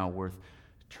life now worth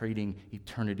trading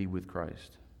eternity with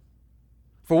Christ?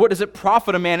 For what does it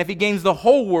profit a man if he gains the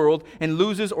whole world and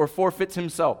loses or forfeits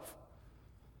himself?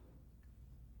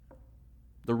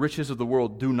 The riches of the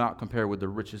world do not compare with the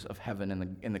riches of heaven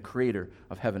and the Creator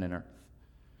of heaven and earth.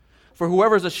 For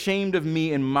whoever is ashamed of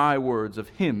me and my words, of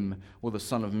him will the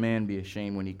Son of Man be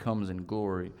ashamed when he comes in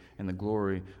glory, and the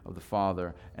glory of the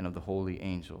Father and of the holy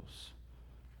angels.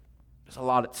 There's a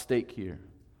lot at stake here.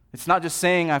 It's not just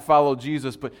saying I follow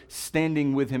Jesus, but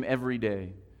standing with him every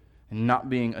day and not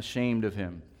being ashamed of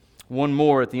him. One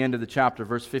more at the end of the chapter,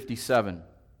 verse 57.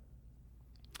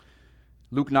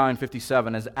 Luke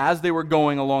 9:57. As they were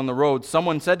going along the road,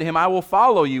 someone said to him, I will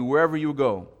follow you wherever you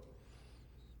go.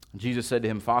 And Jesus said to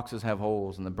him, foxes have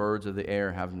holes, and the birds of the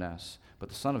air have nests, but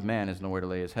the Son of Man has nowhere to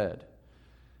lay his head.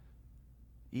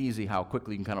 Easy how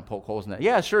quickly you can kind of poke holes in that.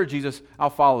 Yeah, sure, Jesus, I'll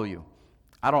follow you.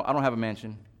 I don't have a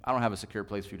mansion. I don't have a secure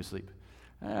place for you to sleep.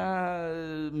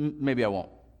 Maybe I won't.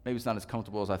 Maybe it's not as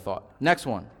comfortable as I thought. Next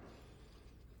one.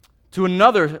 To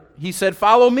another, he said,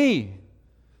 follow me.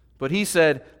 But he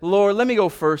said, Lord, let me go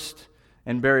first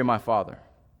and bury my father.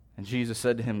 And Jesus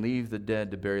said to him, leave the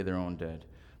dead to bury their own dead.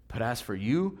 But as for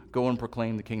you, go and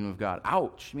proclaim the kingdom of God.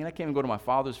 Ouch. I mean, I can't even go to my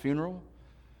father's funeral?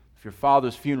 If your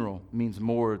father's funeral means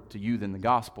more to you than the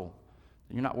gospel,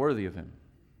 then you're not worthy of him.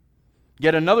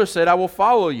 Yet another said, I will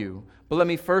follow you, but let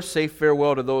me first say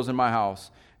farewell to those in my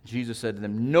house. Jesus said to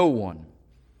them, no one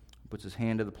who puts his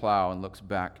hand to the plow and looks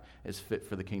back is fit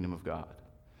for the kingdom of God.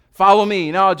 Follow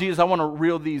me. No, Jesus, I want to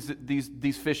reel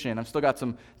these fish in. I've still got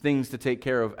some things to take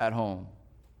care of at home.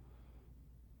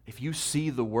 If you see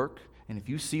the work and if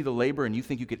you see the labor and you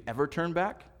think you could ever turn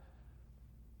back,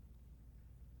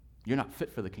 you're not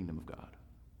fit for the kingdom of God.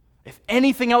 If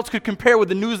anything else could compare with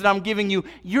the news that I'm giving you,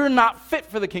 you're not fit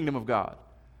for the kingdom of God.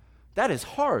 That is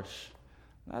harsh.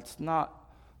 That's not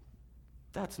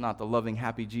the loving,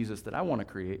 happy Jesus that I want to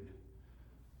create.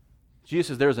 Jesus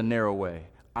says there's a narrow way.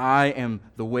 I am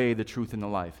the way, the truth, and the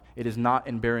life. It is not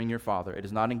in burying your father. It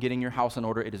is not in getting your house in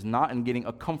order. It is not in getting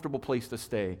a comfortable place to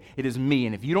stay. It is me.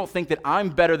 And if you don't think that I'm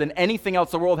better than anything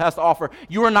else the world has to offer,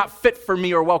 you are not fit for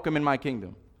me or welcome in my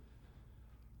kingdom.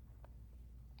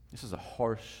 This is a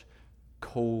harsh,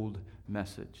 cold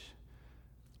message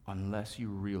unless you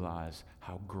realize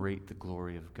how great the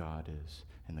glory of God is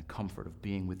and the comfort of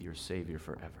being with your Savior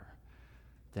forever.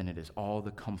 Then it is all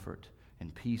the comfort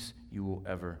and peace you will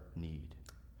ever need.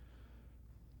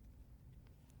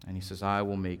 And he says, I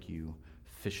will make you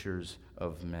fishers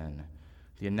of men.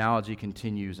 The analogy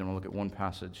continues, and we'll look at one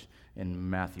passage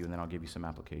in Matthew, and then I'll give you some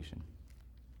application.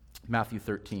 Matthew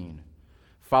 13.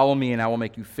 Follow me, and I will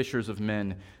make you fishers of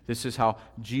men. This is how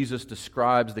Jesus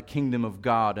describes the kingdom of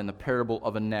God in the parable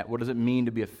of a net. What does it mean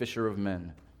to be a fisher of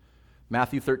men?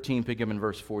 Matthew 13, pick up in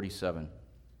verse 47.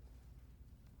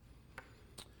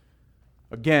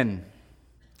 Again,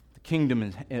 the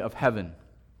kingdom of heaven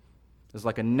is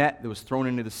like a net that was thrown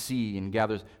into the sea and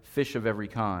gathers fish of every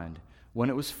kind. When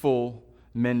it was full,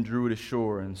 men drew it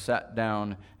ashore and sat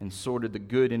down and sorted the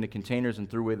good into containers and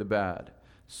threw away the bad.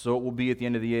 So it will be at the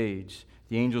end of the age.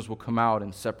 The angels will come out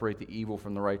and separate the evil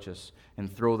from the righteous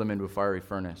and throw them into a fiery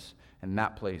furnace. In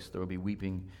that place there will be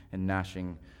weeping and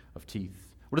gnashing of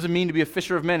teeth. What does it mean to be a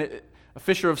fisher of men? A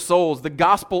fisher of souls. The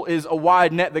gospel is a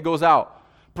wide net that goes out.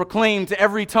 Proclaim to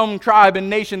every tongue, tribe, and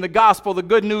nation the gospel, the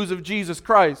good news of Jesus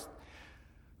Christ,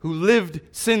 who lived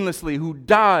sinlessly, who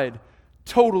died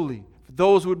totally, for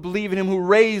those who would believe in him, who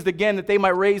raised again, that they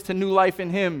might raise to new life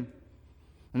in him.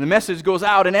 And the message goes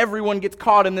out, and everyone gets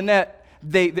caught in the net.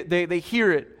 They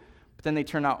hear it, but then they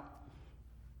turn out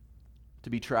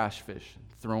to be trash fish,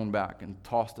 thrown back and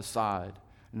tossed aside,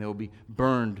 and they will be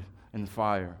burned in the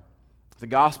fire. The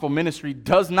gospel ministry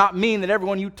does not mean that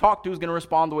everyone you talk to is going to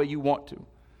respond the way you want to.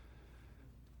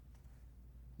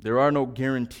 There are no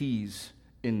guarantees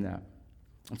in that.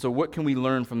 And so what can we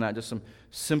learn from that? Just some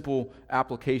simple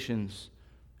applications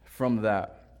from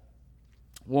that.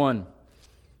 One,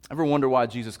 ever wonder why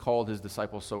Jesus called his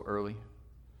disciples so early?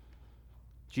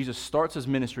 Jesus starts his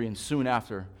ministry and soon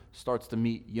after starts to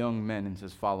meet young men and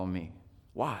says, follow me.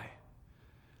 Why?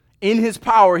 In his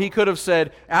power, he could have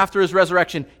said, after his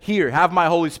resurrection, here, have my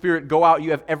Holy Spirit, go out,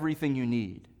 you have everything you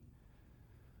need.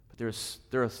 But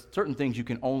there are certain things you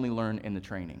can only learn in the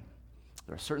training.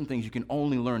 There are certain things you can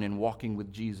only learn in walking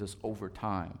with Jesus over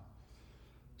time.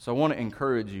 So I want to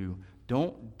encourage you,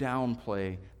 don't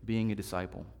downplay being a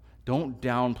disciple. Don't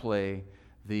downplay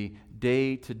the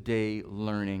day-to-day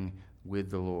learning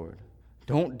with the Lord.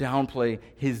 Don't downplay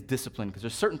his discipline, because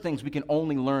there's certain things we can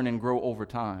only learn and grow over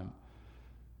time.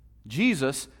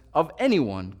 Jesus, of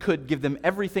anyone, could give them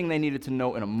everything they needed to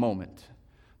know in a moment,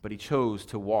 but he chose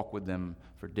to walk with them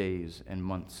for days and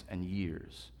months and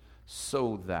years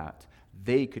so that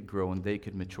they could grow and they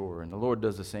could mature. And the Lord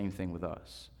does the same thing with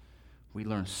us. We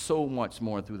learn so much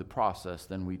more through the process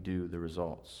than we do the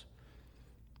results.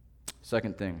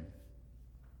 Second thing,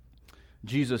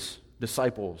 Jesus'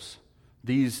 disciples.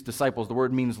 These disciples, the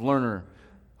word means learner,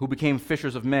 who became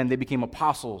fishers of men. They became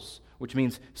apostles, which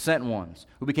means sent ones,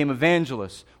 who became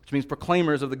evangelists, which means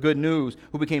proclaimers of the good news,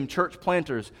 who became church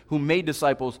planters, who made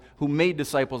disciples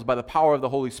by the power of the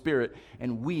Holy Spirit,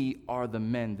 and we are the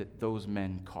men that those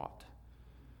men caught.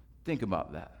 Think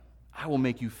about that. I will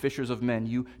make you fishers of men,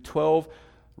 you 12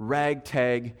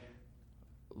 ragtag,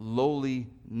 lowly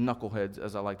knuckleheads,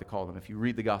 as I like to call them. If you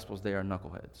read the Gospels, they are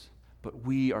knuckleheads. But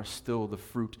we are still the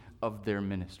fruit of their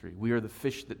ministry. We are the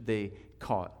fish that they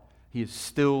caught. He is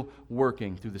still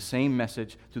working through the same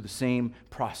message, through the same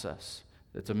process.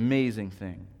 It's an amazing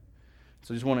thing.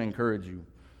 So I just want to encourage you.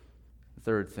 The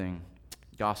third thing,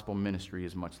 gospel ministry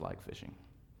is much like fishing.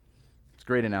 It's a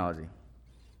great analogy.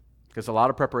 Because it's a lot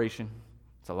of preparation.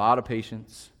 It's a lot of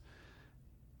patience.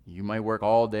 You might work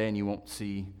all day and you won't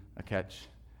see a catch.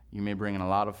 You may bring in a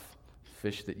lot of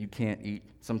fish that you can't eat.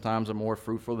 Sometimes are more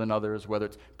fruitful than others, whether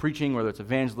it's preaching, whether it's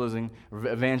evangelizing,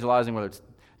 whether it's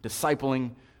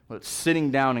discipling, whether it's sitting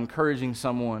down, encouraging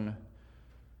someone.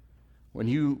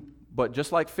 But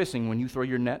just like fishing, when you throw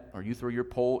your net or you throw your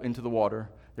pole into the water,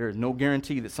 there is no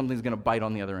guarantee that something's going to bite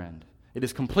on the other end. It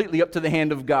is completely up to the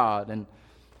hand of God, and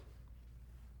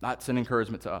that's an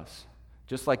encouragement to us.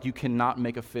 Just like you cannot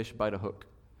make a fish bite a hook.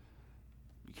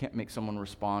 You can't make someone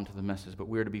respond to the message, but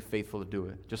we're to be faithful to do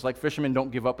it. Just like fishermen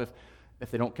don't give up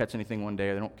if they don't catch anything one day,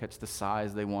 or they don't catch the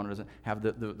size they want, or doesn't have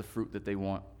the fruit that they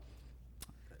want.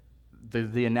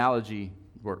 The analogy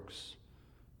works.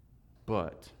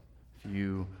 But if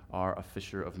you are a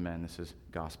fisher of men, this is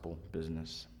gospel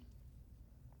business.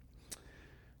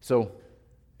 So,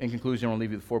 in conclusion, I want to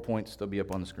leave you with 4 points. They'll be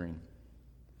up on the screen.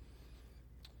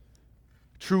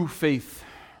 True faith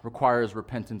requires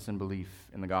repentance and belief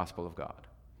in the gospel of God.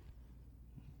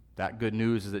 That good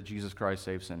news is that Jesus Christ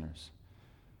saves sinners.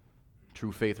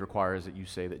 True faith requires that you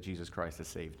say that Jesus Christ has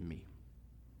saved me.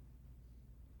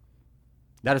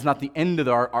 That is not the end of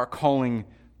our calling,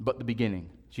 but the beginning.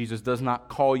 Jesus does not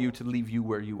call you to leave you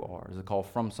where you are. It's a call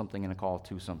from something and a call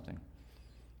to something.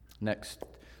 Next,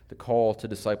 the call to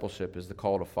discipleship is the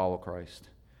call to follow Christ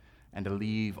and to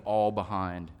leave all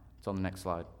behind. It's on the next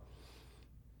slide.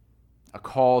 A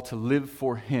call to live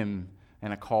for Him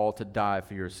and a call to die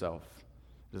for yourself.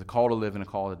 There's a call to live and a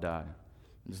call to die.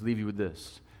 I'll just leave you with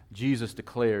this. Jesus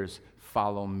declares,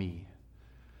 "Follow me."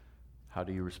 How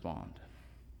do you respond?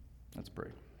 Let's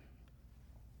pray.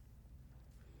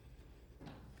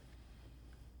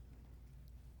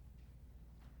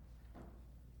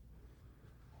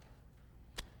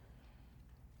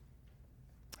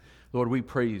 Lord, we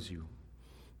praise you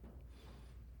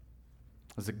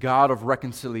as a God of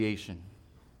reconciliation,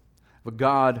 a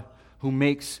God who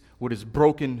makes what is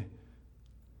broken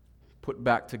put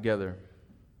back together,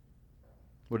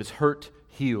 what is hurt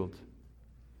healed,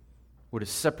 what is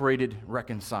separated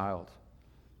reconciled,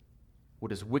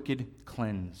 what is wicked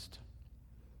cleansed,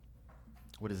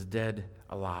 what is dead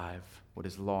alive, what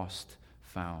is lost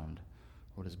found,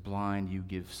 what is blind you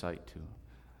give sight to.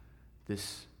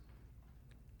 This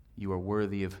you are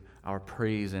worthy of our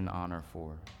praise and honor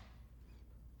for.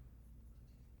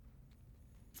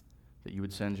 That you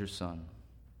would send your Son,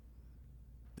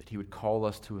 that He would call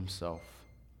us to Himself,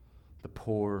 the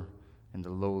poor and the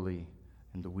lowly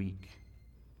and the weak.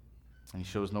 And He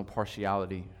shows no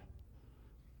partiality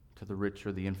to the rich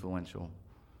or the influential.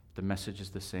 The message is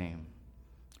the same.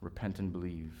 Repent and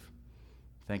believe.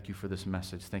 Thank you for this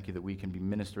message. Thank you that we can be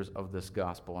ministers of this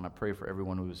gospel. And I pray for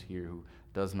everyone who is here who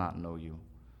does not know you.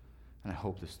 And I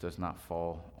hope this does not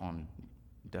fall on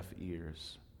deaf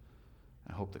ears.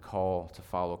 I hope the call to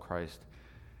follow Christ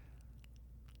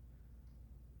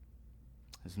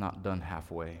is not done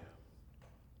halfway.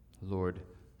 Lord,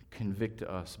 convict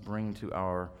us, bring to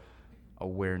our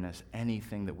awareness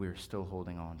anything that we're still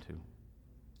holding on to.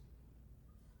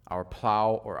 Our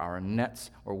plow or our nets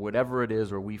or whatever it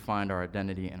is where we find our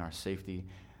identity and our safety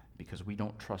because we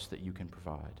don't trust that you can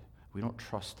provide. We don't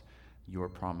trust your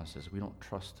promises. We don't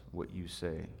trust what you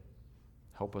say.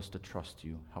 Help us to trust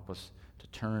you. Help us to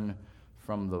turn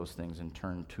from those things and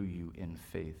turn to you in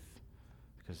faith,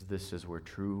 because this is where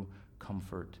true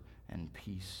comfort and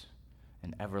peace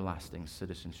and everlasting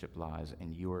citizenship lies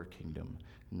in your kingdom,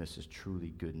 and this is truly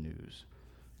good news.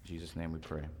 In Jesus' name we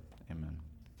pray. Amen.